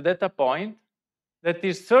agreement with the data point that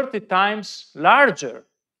is 30 times larger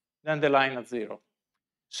than the line of 0.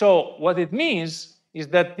 So what it means is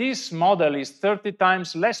that this model is 30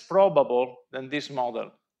 times less probable than this model,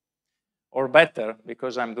 or better,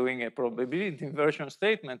 because I'm doing a probability inversion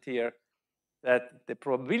statement here, that the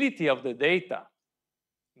probability of the data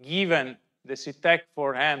given the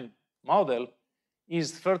CTEC4M model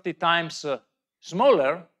is 30 times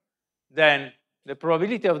smaller than the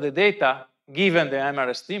probability of the data given the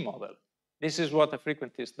MRST model. This is what a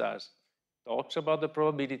frequentist does. Talks about the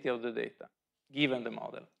probability of the data given the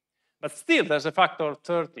model. But still, there's a factor of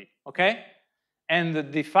 30, okay?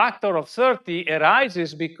 And the factor of 30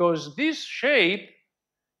 arises because this shape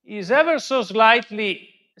is ever so slightly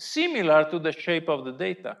similar to the shape of the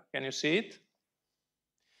data. Can you see it?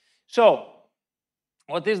 So,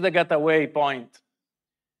 what is the getaway point?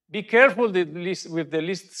 Be careful with the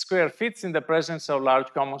least square fits in the presence of large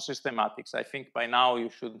common systematics. I think by now you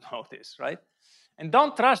should know this, right? And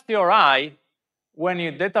don't trust your eye when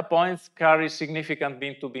your data points carry significant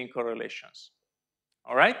bin-to-bin correlations,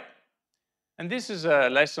 all right? And this is a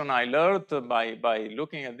lesson I learned by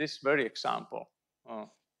looking at this very example,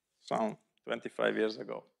 some 25 years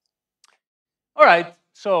ago. All right,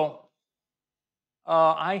 so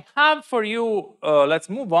I have for you, let's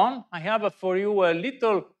move on. I have for you a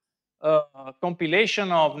little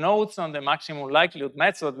compilation of notes on the maximum likelihood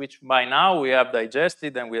method, which by now we have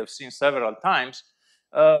digested and we have seen several times.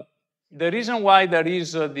 The reason why there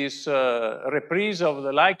is this reprise of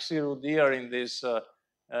the likelihood here in this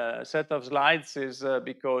set of slides is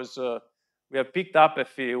because we have picked up a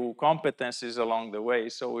few competencies along the way,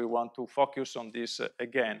 so we want to focus on this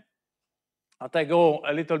again. But I go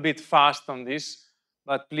a little bit fast on this,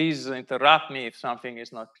 but please interrupt me if something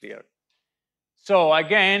is not clear. So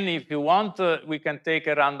again, if you want, we can take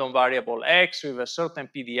a random variable x with a certain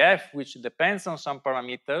PDF, which depends on some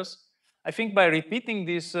parameters. I think by repeating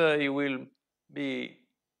this, you will be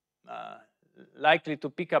likely to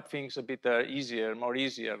pick up things a bit more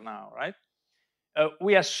easier now, right?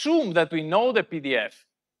 We assume that we know the PDF,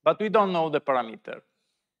 but we don't know the parameter.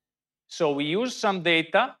 So we use some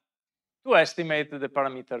data to estimate the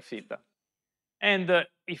parameter theta. And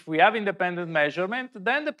if we have independent measurement,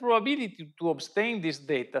 then the probability to obtain this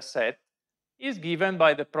data set is given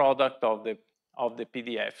by the product of the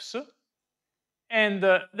PDFs. And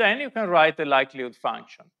then you can write a likelihood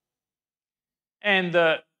function. And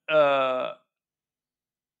the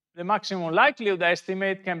maximum likelihood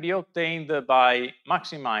estimate can be obtained by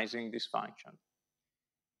maximizing this function.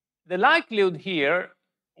 The likelihood here,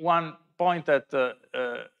 one point that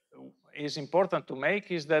is important to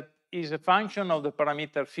make is that is a function of the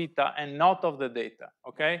parameter theta and not of the data,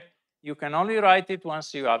 okay? You can only write it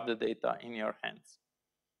once you have the data in your hands.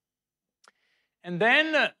 And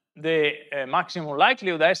then the maximum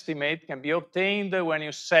likelihood estimate can be obtained when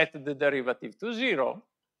you set the derivative to 0.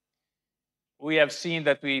 We have seen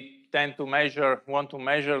that we tend to want to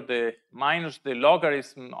measure the minus the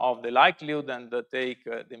logarithm of the likelihood and take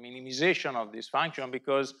the minimization of this function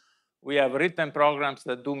because we have written programs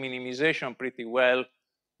that do minimization pretty well.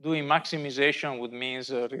 Doing maximization would mean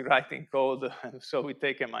rewriting code, so we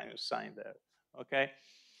take a minus sign there, okay?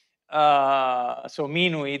 So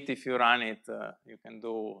minuit, if you run it, you can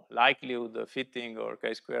do likelihood fitting or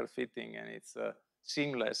chi-square fitting, and it's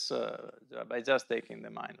seamless by just taking the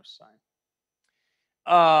minus sign.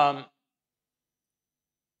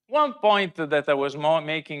 One point that I was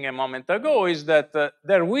making a moment ago is that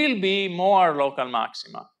there will be more local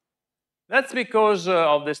maxima. That's because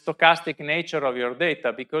of the stochastic nature of your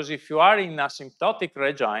data, because if you are in asymptotic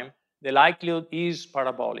regime, the likelihood is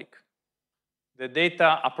parabolic. The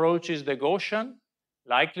data approaches the Gaussian,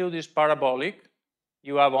 likelihood is parabolic,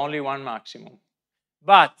 you have only one maximum.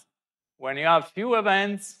 But when you have few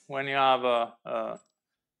events, when you have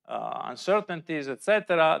uncertainties,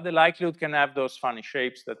 etc., the likelihood can have those funny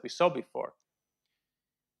shapes that we saw before.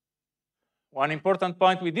 One important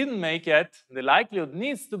point we didn't make yet, the likelihood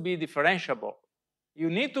needs to be differentiable. You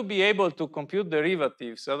need to be able to compute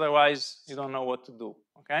derivatives, otherwise you don't know what to do,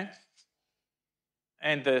 okay?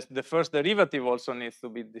 And the first derivative also needs to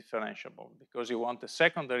be differentiable because you want the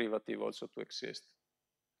second derivative also to exist.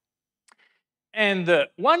 And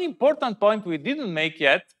one important point we didn't make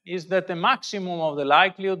yet is that the maximum of the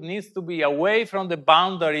likelihood needs to be away from the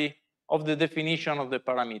boundary of the definition of the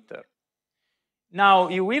parameter. Now,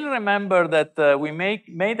 you will remember that we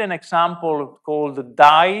made an example called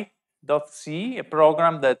die.c, a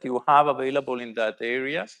program that you have available in that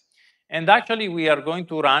area. And actually, we are going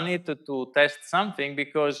to run it to test something,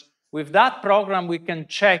 because with that program, we can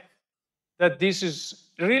check that this is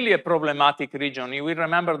really a problematic region. You will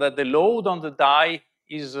remember that the load on the die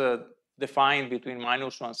is defined between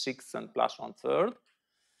 -1/6 and +1/3.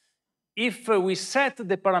 If we set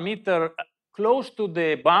the parameter close to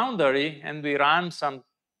the boundary and we run some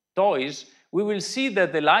toys, we will see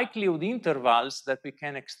that the likelihood intervals that we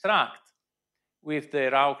can extract with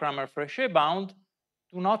the Rao-Kramer-Frechet bound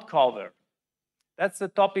do not cover. That's the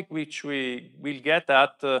topic which we will get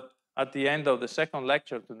at the end of the second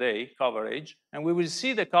lecture today, coverage. And we will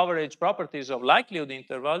see the coverage properties of likelihood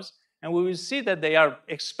intervals, and we will see that they are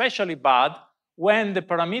especially bad when the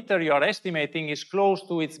parameter you are estimating is close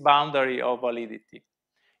to its boundary of validity.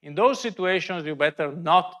 In those situations, you better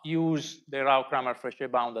not use the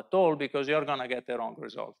Rao-Kramer-Frechet bound at all, because you're going to get the wrong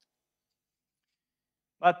result.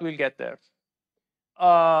 But we'll get there.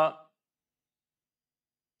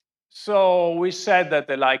 So we said that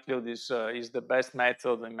the likelihood is the best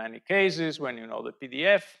method in many cases when you know the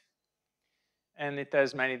PDF, and it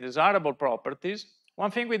has many desirable properties. One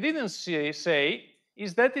thing we didn't say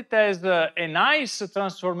is that it has a nice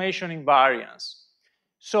transformation invariance.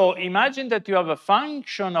 So imagine that you have a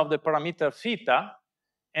function of the parameter theta,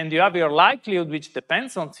 and you have your likelihood which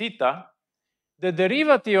depends on theta. The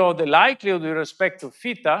derivative of the likelihood with respect to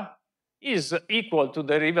theta is equal to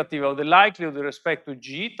the derivative of the likelihood with respect to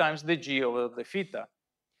g times the g over the theta.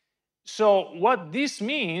 So what this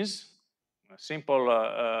means,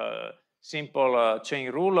 a simple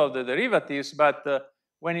chain rule of the derivatives, but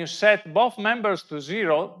when you set both members to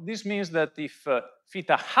 0, this means that if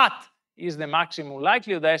theta hat is the maximum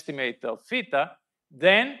likelihood estimate of theta,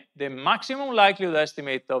 then the maximum likelihood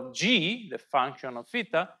estimate of g, the function of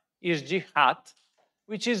theta, is g hat,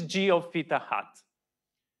 which is g of theta hat.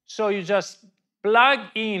 So you just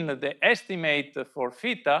plug in the estimate for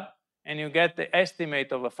theta, and you get the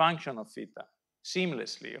estimate of a function of theta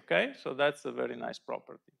seamlessly, okay? So that's a very nice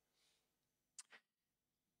property.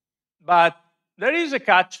 But there is a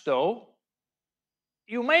catch, though.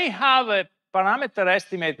 You may have a parameter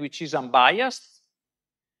estimate which is unbiased,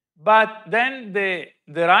 but then the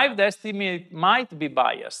derived estimate might be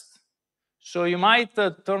biased. So you might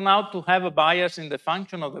turn out to have a bias in the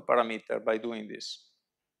function of the parameter by doing this.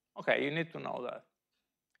 Okay, you need to know that.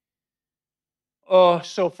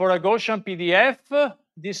 So for a Gaussian PDF,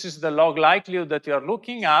 this is the log likelihood that you are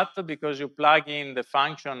looking at, because you plug in the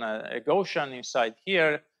function a Gaussian inside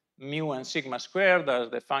here, mu and sigma squared as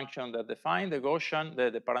the function that define the Gaussian,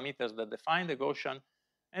 the parameters that define the Gaussian.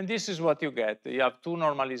 And this is what you get. You have two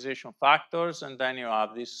normalization factors, and then you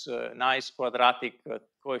have this nice quadratic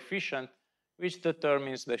coefficient, which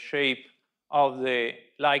determines the shape of the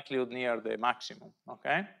likelihood near the maximum,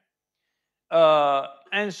 okay?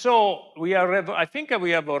 And so we are, I think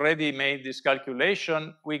we have already made this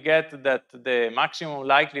calculation. We get that the maximum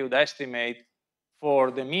likelihood estimate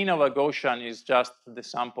for the mean of a Gaussian is just the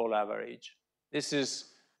sample average. This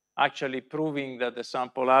is actually proving that the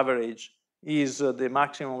sample average is the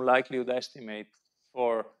maximum likelihood estimate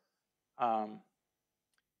for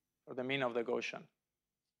the mean of the Gaussian.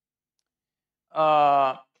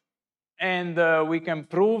 And we can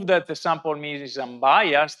prove that the sample mean is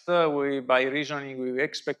unbiased by reasoning with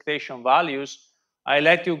expectation values. I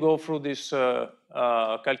let you go through this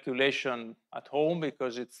calculation at home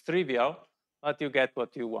because it's trivial, but you get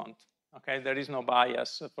what you want. Okay, there is no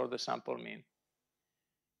bias for the sample mean.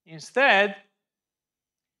 Instead,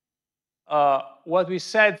 what we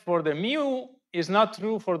said for the mu is not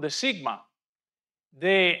true for the sigma.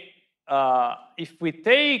 If we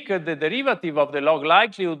take the derivative of the log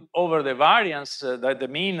likelihood over the variance, the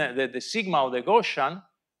mean, the sigma of the Gaussian,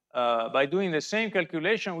 by doing the same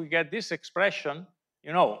calculation, we get this expression.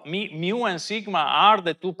 You know, mu and sigma are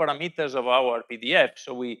the two parameters of our PDF.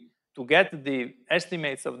 So to get the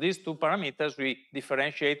estimates of these two parameters, we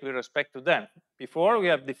differentiate with respect to them. Before, we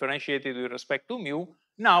have differentiated with respect to mu.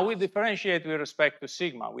 Now we differentiate with respect to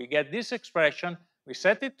sigma. We get this expression, we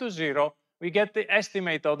set it to 0, we get the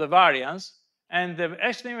estimate of the variance, and the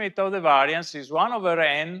estimate of the variance is 1 over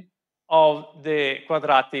n of the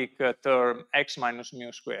quadratic term x minus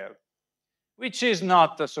mu squared, which is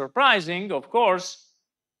not surprising, of course,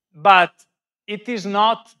 but it is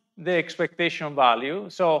not the expectation value.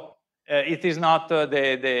 So it is not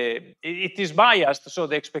it is biased. So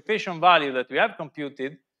the expectation value that we have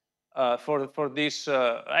computed for this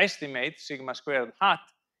estimate, sigma squared hat,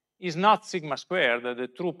 is not sigma squared, the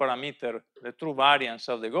true parameter, the true variance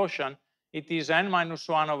of the Gaussian. It is n minus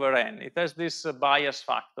 1 over n. It has this bias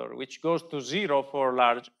factor, which goes to 0 for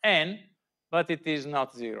large n, but it is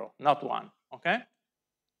not 0, not 1, okay?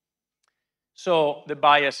 So the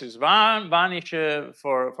biases vanish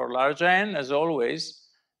for large n, as always.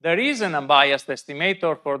 There is an unbiased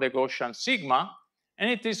estimator for the Gaussian sigma, and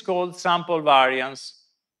it is called sample variance.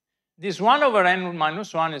 This 1 over n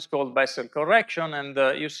minus 1 is called Bessel correction,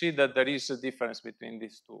 and you see that there is a difference between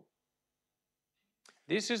these two.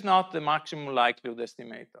 This is not the maximum likelihood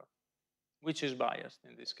estimator, which is biased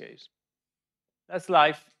in this case. That's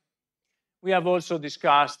life. We have also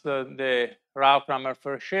discussed the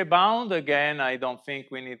Rao-Cramer-Frechet bound. Again, I don't think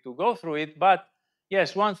we need to go through it, but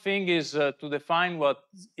yes, one thing is to define what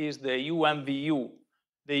is the UMVU.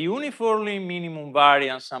 The uniformly minimum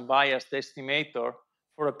variance unbiased estimator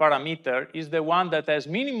for a parameter is the one that has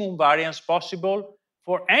minimum variance possible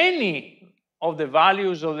for any of the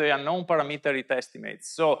values of the unknown parameter it estimates.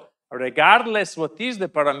 So regardless what is the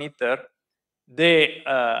parameter, the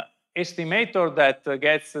estimator that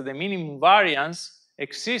gets the minimum variance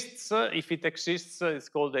exists. If it exists, it's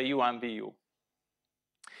called a UMVU.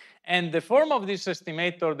 And the form of this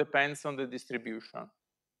estimator depends on the distribution.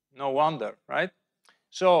 No wonder, right?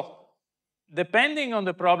 So depending on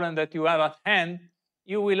the problem that you have at hand,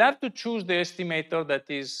 you will have to choose the estimator that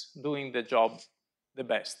is doing the job the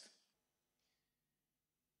best.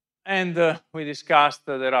 And we discussed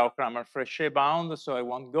the Rao-Cramer-Frechet bound, so I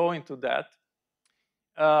won't go into that.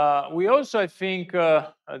 We also, I think,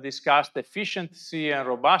 discussed efficiency and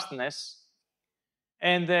robustness.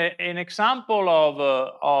 And an example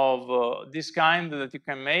of this kind that you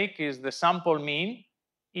can make is the sample mean,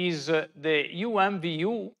 is the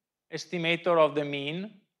UMVU estimator of the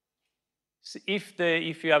mean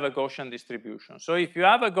if you have a Gaussian distribution. So if you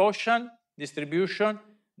have a Gaussian distribution,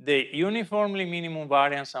 the uniformly minimum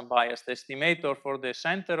variance unbiased estimator for the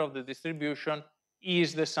center of the distribution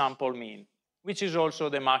is the sample mean, which is also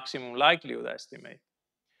the maximum likelihood estimate.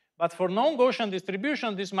 But for non-Gaussian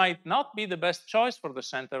distribution, this might not be the best choice for the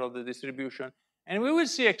center of the distribution. And we will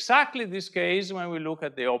see exactly this case when we look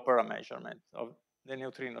at the opera measurement of the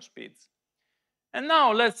neutrino speeds. And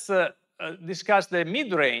now let's discuss the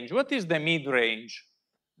mid-range. What is the mid-range?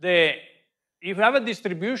 If you have a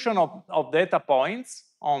distribution of data points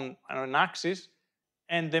on an axis,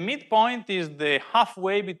 and the midpoint is the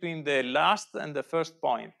halfway between the last and the first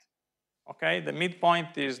point. Okay, the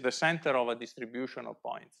midpoint is the center of a distribution of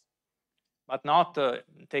points, but not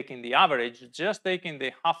taking the average, just taking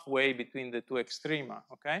the halfway between the two extrema,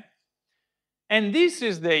 okay? And this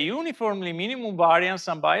is the uniformly minimum variance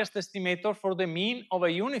unbiased estimator for the mean of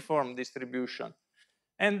a uniform distribution.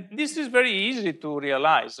 And this is very easy to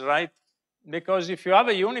realize, right? Because if you have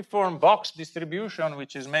a uniform box distribution,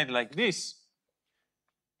 which is made like this,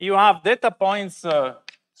 you have data points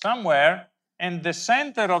somewhere, and the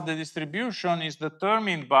center of the distribution is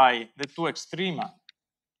determined by the two extrema.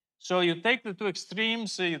 So you take the two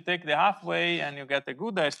extremes, you take the halfway, and you get a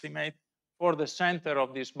good estimate for the center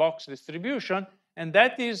of this box distribution, and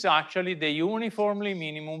that is actually the uniformly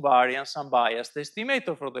minimum variance unbiased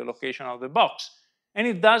estimator for the location of the box. And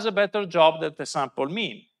it does a better job than the sample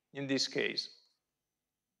mean in this case.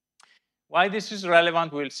 Why this is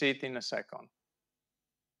relevant, we'll see it in a second.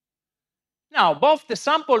 Now, both the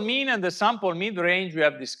sample mean and the sample mid-range we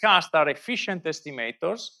have discussed are efficient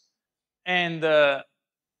estimators, and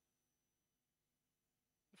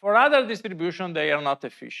for other distribution, they are not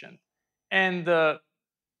efficient. And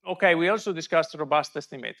okay, we also discussed robust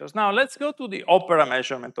estimators. Now, let's go to the opera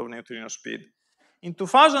measurement of neutrino speed. In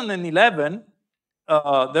 2011,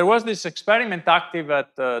 there was this experiment active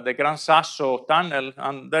at the Gran Sasso tunnel,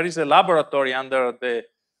 and there is a laboratory under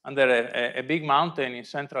a big mountain in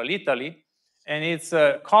central Italy, and it's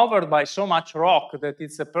covered by so much rock that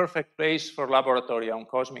it's a perfect place for laboratory on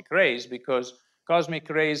cosmic rays, because cosmic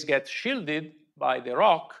rays get shielded by the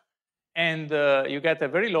rock, and you get a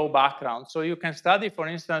very low background. So you can study, for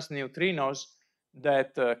instance, neutrinos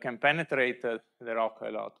that can penetrate the rock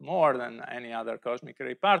a lot more than any other cosmic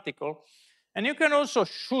ray particle. And you can also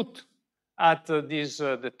shoot at these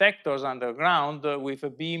detectors underground with a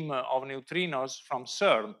beam of neutrinos from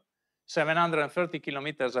CERN. 730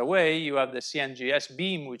 kilometers away, you have the CNGS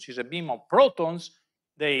beam, which is a beam of protons.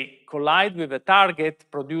 They collide with a target,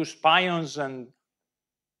 produce pions and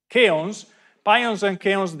kaons. Pions and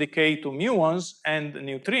kaons decay to muons and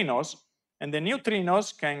neutrinos, and the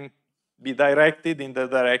neutrinos can be directed in the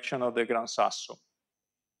direction of the Gran Sasso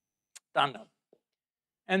tunnel.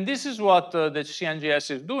 And this is what the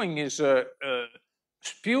CNGS is doing, is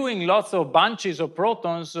spewing lots of bunches of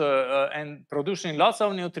protons and producing lots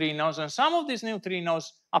of neutrinos, and some of these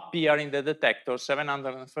neutrinos appear in the detector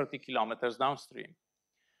 730 kilometers downstream.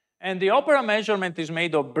 And the opera measurement is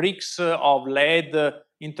made of bricks of lead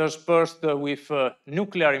interspersed with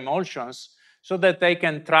nuclear emulsions. so that they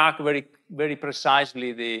can track very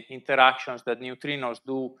precisely the interactions that neutrinos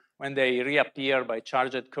do when they reappear by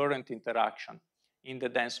charged current interaction in the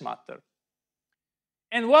dense matter.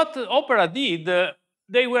 And what Opera did,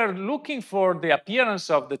 they were looking for the appearance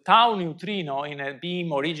of the tau neutrino in a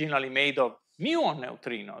beam originally made of muon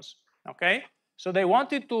neutrinos, okay? So they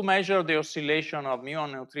wanted to measure the oscillation of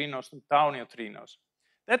muon neutrinos to tau neutrinos.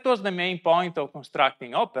 That was the main point of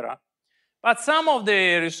constructing Opera. But some of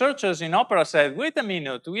the researchers in Opera said, wait a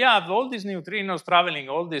minute, we have all these neutrinos traveling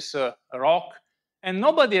all this rock, and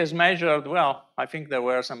nobody has measured, well, I think there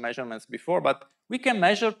were some measurements before, but we can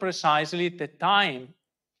measure precisely the time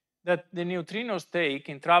that the neutrinos take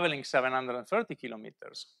in traveling 730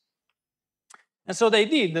 kilometers. And so they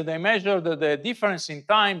did, they measured the difference in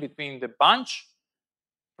time between the bunch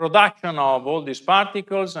production of all these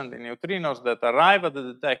particles and the neutrinos that arrive at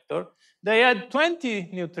the detector. They had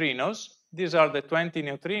 20 neutrinos. These are the 20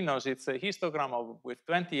 neutrinos. It's a histogram with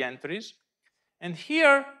 20 entries. And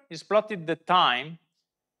here is plotted the time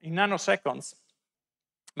in nanoseconds.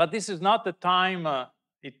 But this is not the time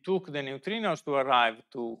it took the neutrinos to arrive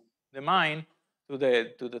to the mine, to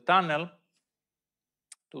the tunnel,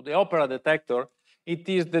 to the Opera detector. It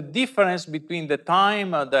is the difference between the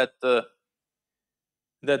time that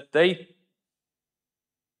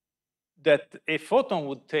a photon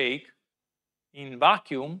would take in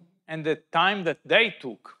vacuum and the time that they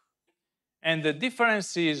took. And the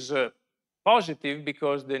difference is positive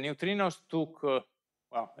because the neutrinos took,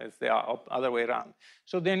 well, it's the other way around.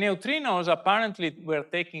 So the neutrinos apparently were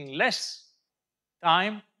taking less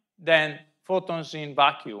time than photons in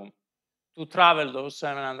vacuum to travel those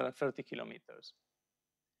 730 kilometers.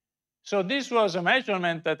 So this was a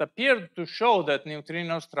measurement that appeared to show that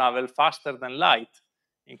neutrinos travel faster than light,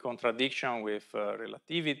 in contradiction with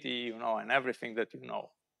relativity, and everything that you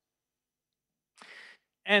know.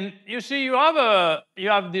 And you see, you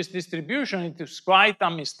have this distribution. It is quite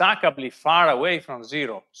unmistakably far away from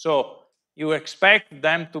zero. So you expect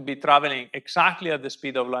them to be traveling exactly at the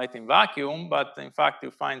speed of light in vacuum, but in fact you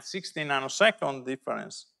find 60 nanosecond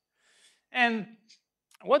difference. And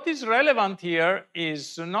what is relevant here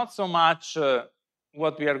is not so much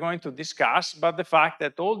what we are going to discuss, but the fact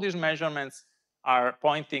that all these measurements are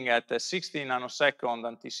pointing at a 60 nanosecond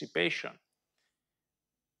anticipation.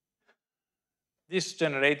 This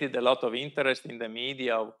generated a lot of interest in the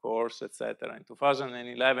media, of course, etc. In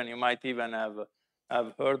 2011, you might even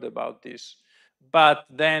have heard about this. But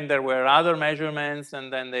then there were other measurements,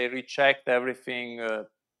 and then they rechecked everything.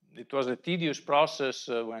 It was a tedious process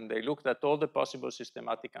when they looked at all the possible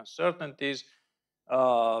systematic uncertainties,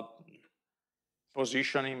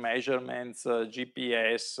 positioning measurements,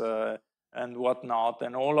 GPS, and whatnot,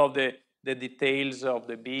 and all of the details of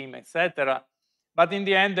the beam, etc. But in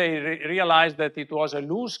the end, they realized that it was a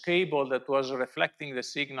loose cable that was reflecting the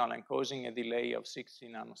signal and causing a delay of 60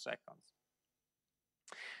 nanoseconds.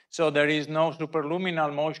 So there is no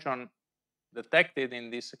superluminal motion detected in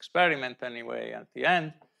this experiment anyway at the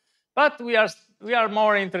end. But we are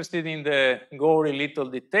more interested in the gory little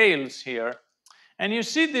details here. And you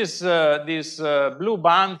see this, blue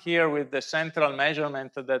band here with the central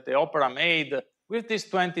measurement that the Opera made with these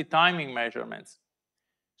 20 timing measurements.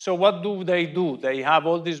 So what do? They have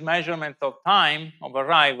all these measurements of time of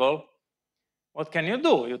arrival. What can you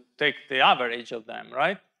do? You take the average of them,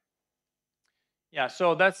 right? Yeah,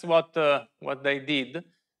 so that's what they did.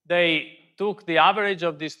 They took the average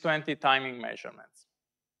of these 20 timing measurements.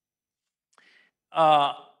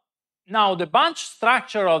 Now, the bunch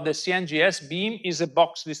structure of the CNGS beam is a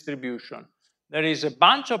box distribution. There is a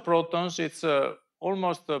bunch of protons. It's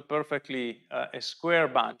almost perfectly a square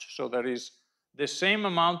bunch. So there is the same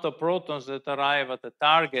amount of protons that arrive at the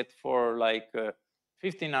target for like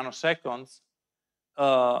 50 nanoseconds.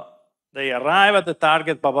 They arrive at the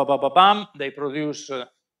target, bam, they produce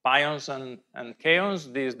pions and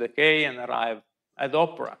kaons. These decay and arrive at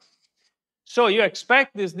Opera. So you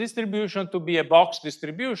expect this distribution to be a box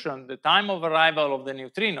distribution, the time of arrival of the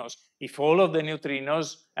neutrinos, if all of the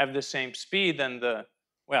neutrinos have the same speed and,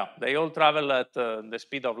 well, they all travel at the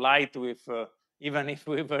speed of light with, even if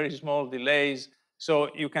with very small delays. So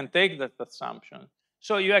you can take that assumption.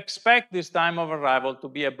 So you expect this time of arrival to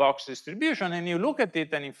be a box distribution, and you look at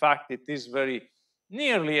it, and in fact, it is very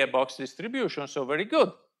nearly a box distribution, so very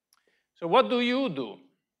good. So what do you do?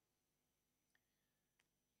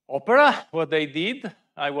 Opera, what they did,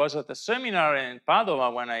 I was at a seminar in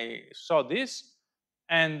Padova when I saw this,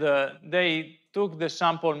 and they took the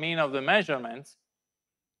sample mean of the measurements.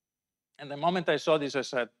 And the moment I saw this, I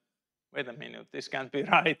said, wait a minute, this can't be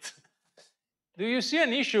right. Do you see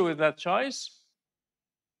an issue with that choice?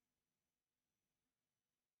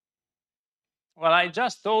 Well, I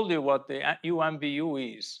just told you what the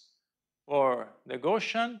UMVU is for the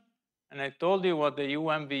Gaussian, and I told you what the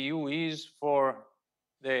UMVU is for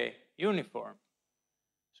the uniform.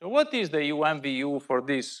 So what is the UMVU for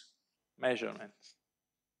this measurement?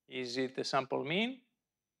 Is it the sample mean?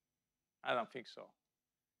 I don't think so.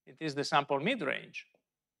 It is the sample mid-range.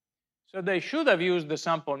 So they should have used the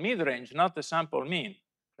sample mid-range, not the sample mean.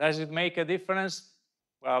 Does it make a difference?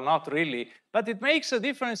 Well, not really, but it makes a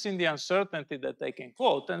difference in the uncertainty that they can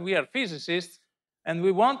quote, and we are physicists, and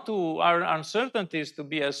we want our uncertainties to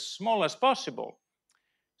be as small as possible.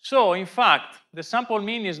 So, in fact, the sample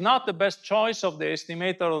mean is not the best choice of the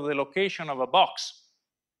estimator of the location of a box.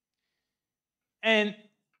 And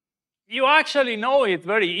you actually know it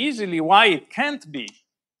very easily why it can't be.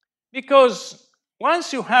 Because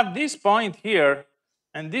once you have this point here,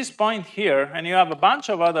 and this point here, and you have a bunch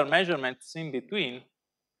of other measurements in between,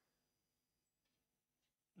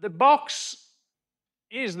 the box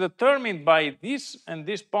is determined by this and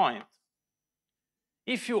this point.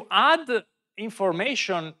 If you add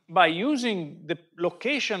information by using the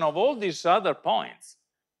location of all these other points,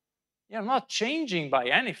 you're not changing by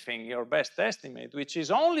anything your best estimate, which is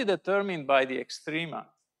only determined by the extrema.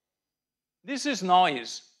 This is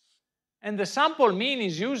noise. And the sample mean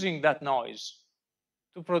is using that noise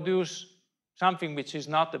to produce something which is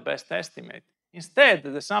not the best estimate. Instead,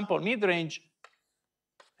 the sample mid-range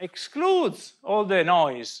excludes all the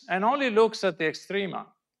noise and only looks at the extrema.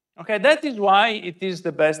 Okay, that is why it is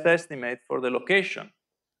the best estimate for the location,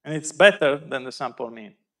 and it's better than the sample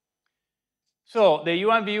mean. So the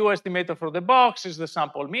UMVU estimator for the box is the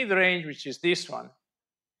sample mid-range, which is this one.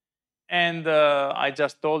 And I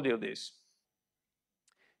just told you this.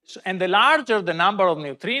 So, and the larger the number of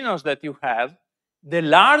neutrinos that you have, the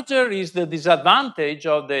larger is the disadvantage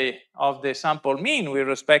of the sample mean with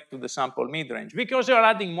respect to the sample mid-range, because you're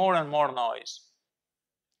adding more and more noise.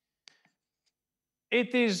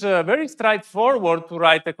 It is very straightforward to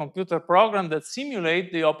write a computer program that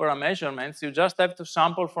simulates the opera measurements. You just have to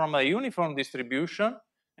sample from a uniform distribution,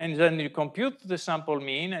 and then you compute the sample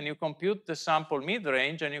mean, and you compute the sample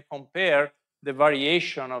mid-range, and you compare the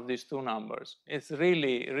variation of these two numbers. It's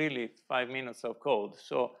really, really 5 minutes of code.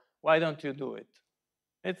 So why don't you do it?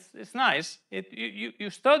 It's nice.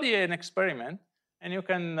 You study an experiment, and you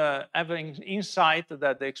can have an insight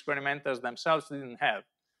that the experimenters themselves didn't have.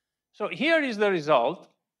 So here is the result,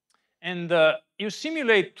 and you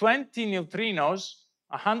simulate 20 neutrinos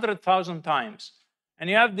 100,000 times, and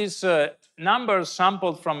you have these numbers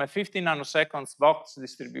sampled from a 50 nanoseconds box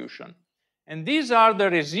distribution. And these are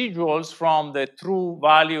the residuals from the true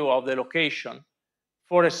value of the location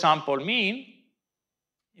for a sample mean.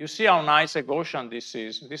 You see how nice a Gaussian this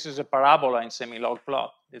is. This is a parabola in semi-log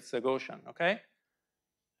plot. It's a Gaussian, okay?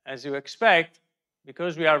 As you expect,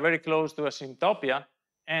 because we are very close to asymptopia,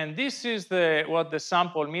 and this is what the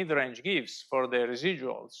sample mid-range gives for the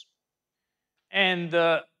residuals. And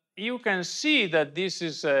you can see that this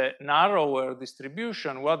is a narrower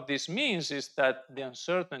distribution. What this means is that the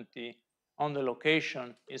uncertainty on the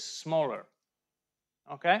location is smaller,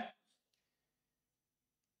 okay?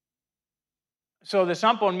 So the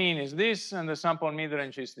sample mean is this, and the sample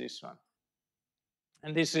mid-range is this one.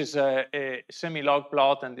 And this is a semi-log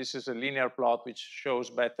plot, and this is a linear plot, which shows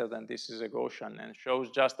better than this is a Gaussian, and shows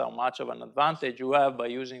just how much of an advantage you have by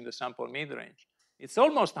using the sample mid-range. It's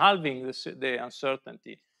almost halving the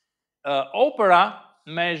uncertainty. Opera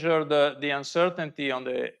measured the uncertainty on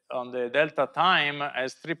the delta time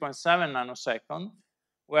as 3.7 nanosecond,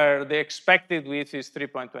 where the expected width is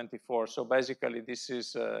 3.24. So basically, this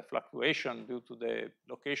is a fluctuation due to the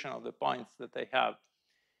location of the points that they have.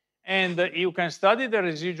 And you can study the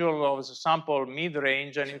residual of the sample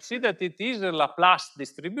mid-range, and you see that it is a Laplace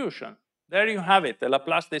distribution. There you have it, a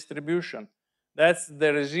Laplace distribution. That's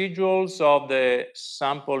the residuals of the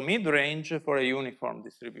sample mid-range for a uniform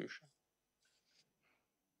distribution.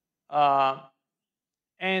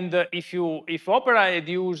 And if Opera had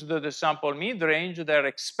used the sample mid-range, their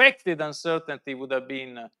expected uncertainty would have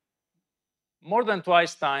been more than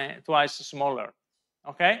twice smaller.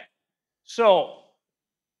 Okay, so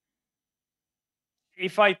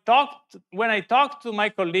when I talked to my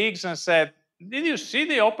colleagues and said, "Did you see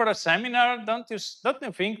the Opera seminar? Don't you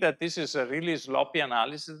think that this is a really sloppy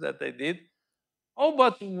analysis that they did?" "Oh,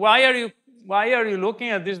 but why are you looking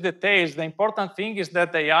at these details? The important thing is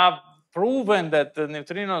that they have proven that the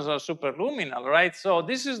neutrinos are superluminal, right? So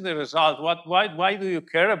this is the result. Why do you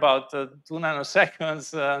care about 2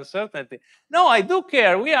 nanoseconds uncertainty?" "No, I do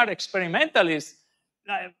care. We are experimentalists.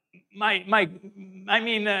 I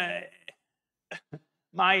mean,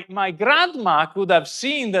 my grandma could have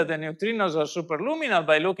seen that the neutrinos are superluminal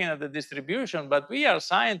by looking at the distribution, but we are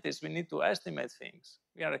scientists, we need to estimate things.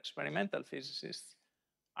 We are experimental physicists.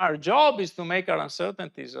 Our job is to make our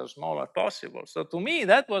uncertainties as small as possible. So to me,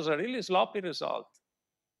 that was a really sloppy result.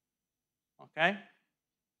 Okay?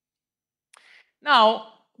 Now,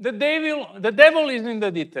 the devil is in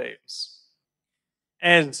the details.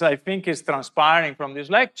 As I think is transpiring from these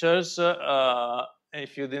lectures,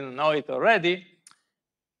 if you didn't know it already.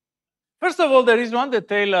 First of all, there is one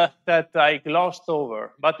detail that I glossed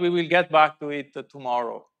over, but we will get back to it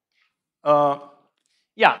tomorrow.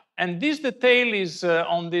 Yeah, and this detail is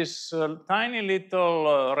on this tiny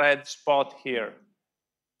little red spot here.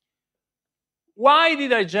 Why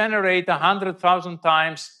did I generate 100,000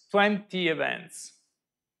 times 20 events?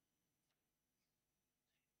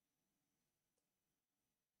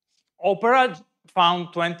 Opera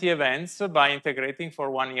found 20 events by integrating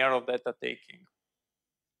for 1 year of data taking.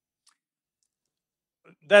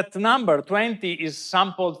 That number 20 is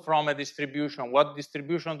sampled from a distribution. What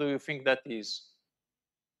distribution do you think that is?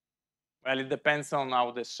 Well, it depends on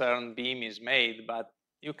how the CERN beam is made, but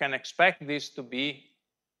you can expect this to be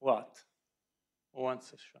what? Who wants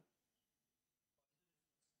to show?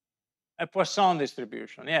 A Poisson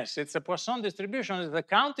distribution. Yes, it's a Poisson distribution. It's a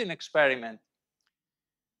counting experiment.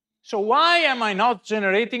 So why am I not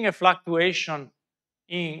generating a fluctuation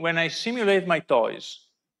when I simulate my toys?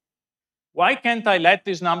 Why can't I let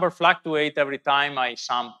this number fluctuate every time I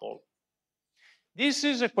sample? This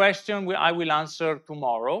is a question I will answer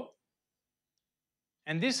tomorrow.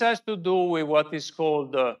 And this has to do with what is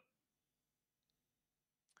called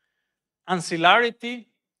ancillarity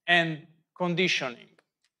and conditioning,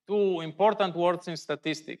 two important words in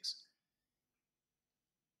statistics.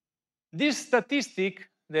 This statistic,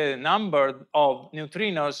 the number of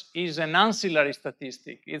neutrinos, is an ancillary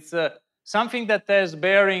statistic. It's something that has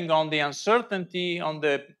bearing on the uncertainty, on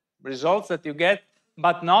the results that you get,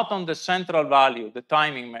 but not on the central value, the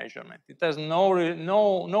timing measurement. It has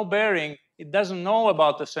no bearing. It doesn't know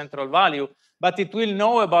about the central value, but it will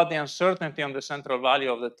know about the uncertainty on the central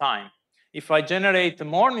value of the time. If I generate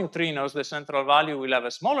more neutrinos, the central value will have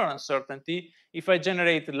a smaller uncertainty. If I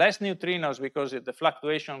generate less neutrinos because the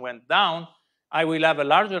fluctuation went down, I will have a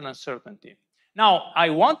larger uncertainty. Now, I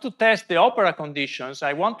want to test the opera conditions.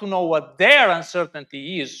 I want to know what their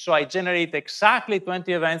uncertainty is, so I generate exactly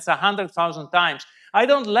 20 events 100,000 times. I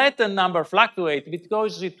don't let the number fluctuate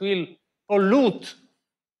because it will pollute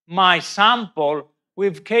my sample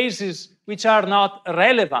with cases which are not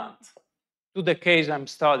relevant to the case I'm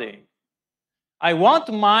studying. I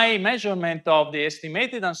want my measurement of the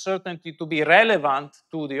estimated uncertainty to be relevant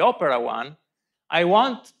to the opera one. I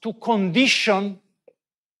want to condition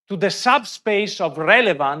to the subspace of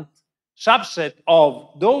relevant subset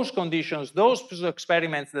of those conditions, those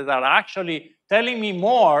experiments that are actually telling me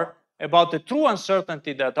more about the true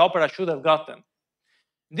uncertainty that opera should have gotten.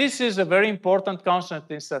 This is a very important concept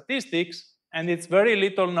in statistics, and it's very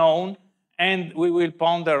little known, and we will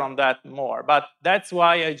ponder on that more. But that's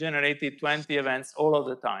why I generated 20 events all of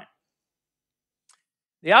the time.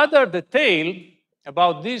 The other detail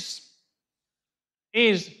about this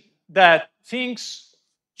is that things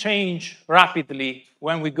change rapidly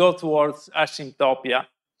when we go towards asymptopia.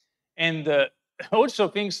 And also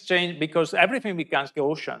things change because everything becomes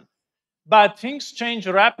Gaussian. But things change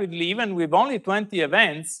rapidly even with only 20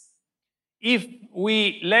 events if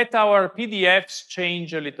we let our PDFs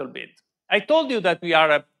change a little bit. I told you that we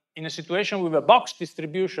are in a situation with a box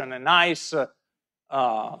distribution, a nice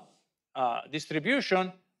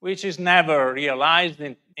distribution, which is never realized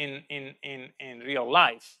in real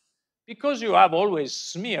life, because you have always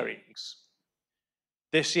smearings.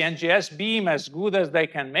 The CNGS beam, as good as they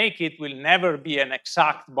can make it, will never be an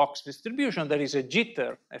exact box distribution. There is a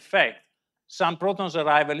jitter effect. Some protons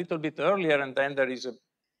arrive a little bit earlier, and then there is a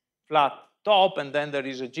flat top, and then there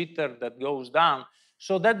is a jitter that goes down.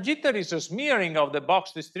 So that jitter is a smearing of the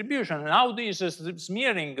box distribution. And how is a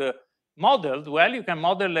smearing modeled? Well, you can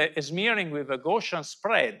model a smearing with a Gaussian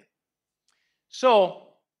spread. So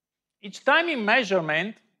each timing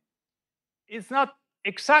measurement is not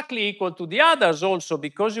exactly equal to the others also,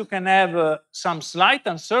 because you can have some slight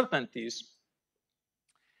uncertainties.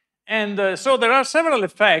 And so there are several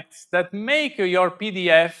effects that make your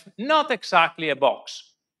PDF not exactly a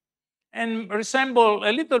box and resemble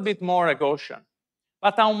a little bit more a Gaussian.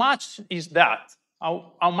 But how much is that?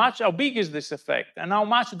 How big is this effect? And how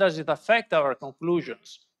much does it affect our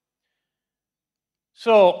conclusions?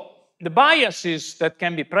 So the biases that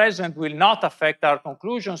can be present will not affect our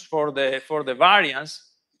conclusions for the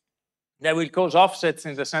variance. They will cause offsets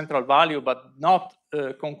in the central value, but not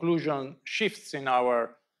conclusion shifts in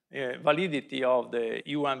our validity of the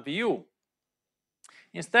UMVU.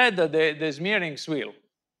 Instead, the smearings will.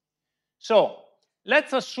 So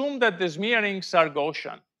let's assume that the smearings are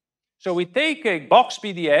Gaussian. So we take a box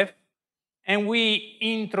PDF and we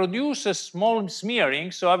introduce a small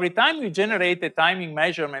smearing. So every time we generate a timing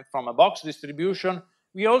measurement from a box distribution,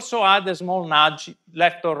 we also add a small nudge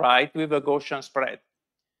left or right with a Gaussian spread.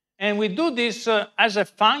 And we do this as a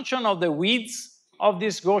function of the width of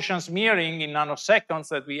this Gaussian smearing in nanoseconds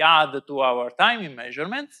that we add to our timing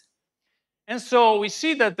measurements. And so we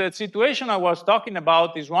see that the situation I was talking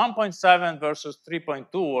about is 1.7 versus 3.2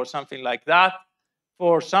 or something like that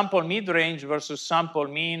for sample mid-range versus sample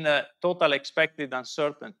mean total expected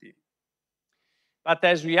uncertainty. But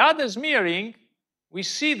as we add the smearing, we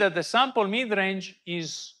see that the sample mid-range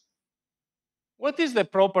is, what is the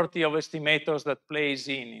property of estimators that plays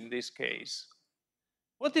in this case?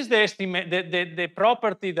 What is the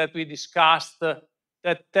property that we discussed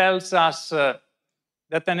that tells us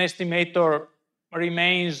that an estimator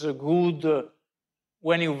remains good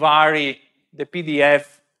when you vary the PDF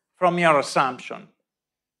from your assumption?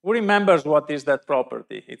 Who remembers what is that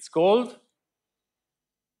property? It's called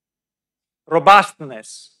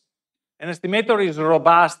robustness. An estimator is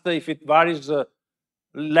robust if it varies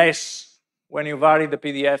less when you vary the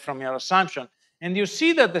PDF from your assumption. And you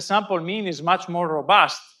see that the sample mean is much more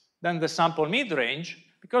robust than the sample mid-range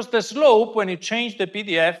because the slope, when you change the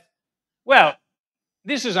PDF, well,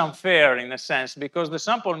 this is unfair in a sense because the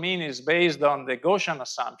sample mean is based on the Gaussian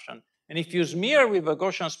assumption. And if you smear with a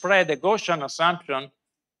Gaussian spread, a Gaussian assumption,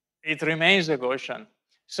 it remains a Gaussian.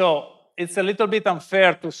 So it's a little bit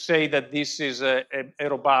unfair to say that this is a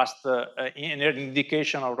robust, an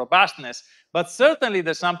indication of robustness, but certainly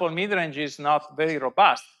the sample mid-range is not very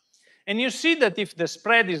robust. And you see that if the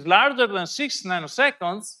spread is larger than 6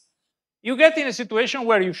 nanoseconds, you get in a situation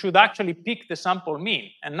where you should actually pick the sample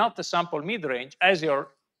mean and not the sample mid-range as your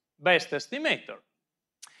best estimator.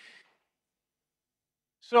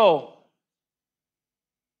 So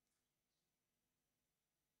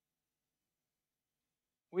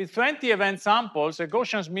with 20 event samples, a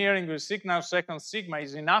Gaussian smearing with 6 nanoseconds sigma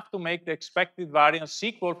is enough to make the expected variance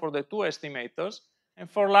equal for the two estimators. And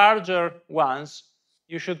for larger ones,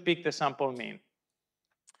 you should pick the sample mean.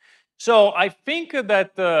 So I think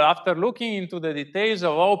that after looking into the details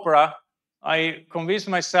of OPRA, I convinced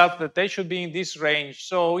myself that they should be in this range.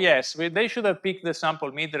 So yes, they should have picked the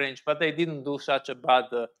sample mid-range, but they didn't do such a bad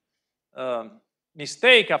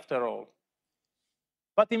mistake after all.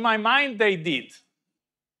 But in my mind, they did.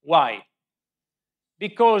 Why?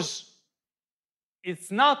 Because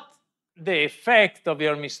it's not the effect of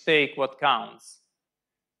your mistake what counts.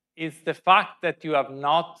 It's the fact that you have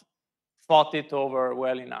not thought it over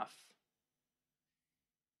well enough.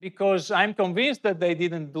 Because I'm convinced that they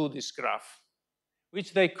didn't do this graph,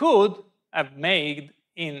 which they could have made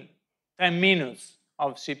in 10 minutes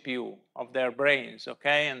of CPU of their brains,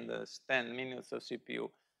 okay, and 10 minutes of CPU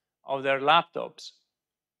of their laptops.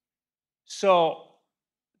 So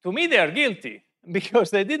to me, they are guilty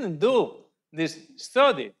because they didn't do this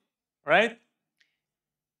study, right?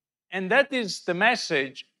 And that is the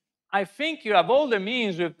message. I think you have all the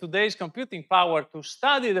means with today's computing power to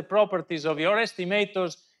study the properties of your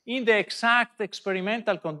estimators in the exact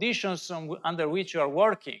experimental conditions under which you are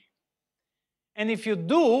working. And if you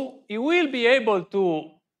do, you will be able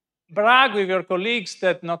to brag with your colleagues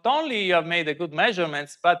that not only you have made a good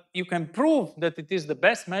measurements, but you can prove that it is the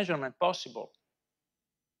best measurement possible.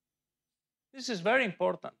 This is very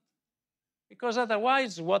important because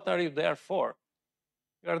otherwise, what are you there for?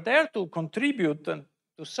 You are there to contribute to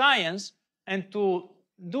science and to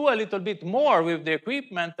do a little bit more with the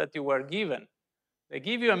equipment that you were given. They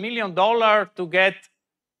give you $1 million to get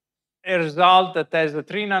a result that has a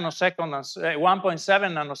 3 nanosecond,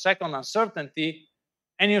 1.7 nanosecond uncertainty,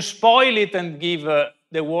 and you spoil it and give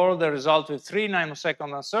the world a result with 3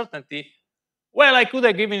 nanosecond uncertainty. Well, I could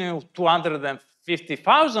have given you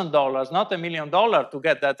 $250,000, not $1 million to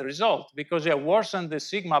get that result because you have worsened the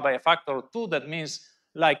sigma by a factor of 2. That means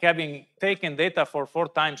like having taken data for 4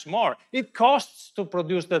 times more. It costs to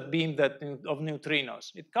produce that beam of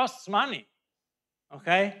neutrinos. It costs money,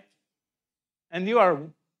 okay? And you are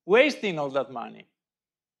wasting all that money,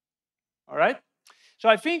 all right? So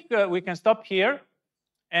I think we can stop here.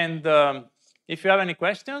 And if you have any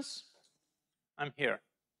questions, I'm here.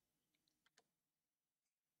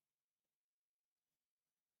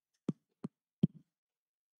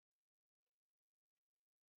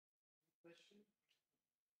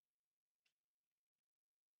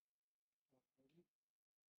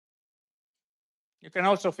 You can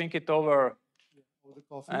also think it over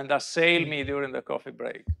and assail me during the coffee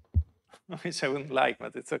break, which I wouldn't like,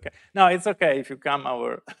 but it's okay. No, it's okay if you come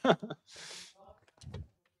over.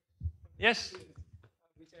 Yes?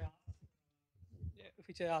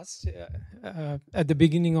 Which I asked at the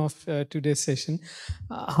beginning of today's session.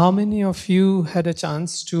 How many of you had a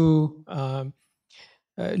chance to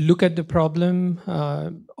look at the problem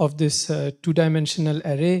of this two-dimensional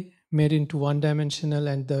array made into one-dimensional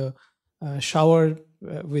and the shower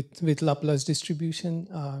with Laplace distribution?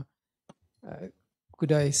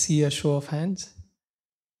 Could I see a show of hands?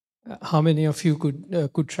 How many of you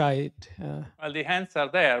could try it? Well, the hands are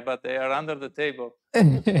there, but they are under the table.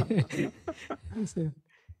 So,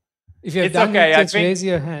 if you have It's done okay. it, just raise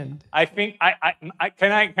your hand. I think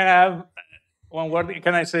can I have one word?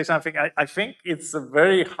 Can I say something? I think it's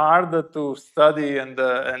very hard to study and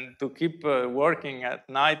to keep working at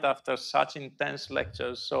night after such intense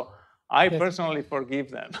lectures. So I personally forgive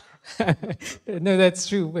them. No, that's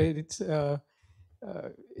true. But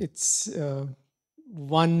it's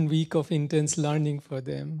 1 week of intense learning for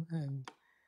them, and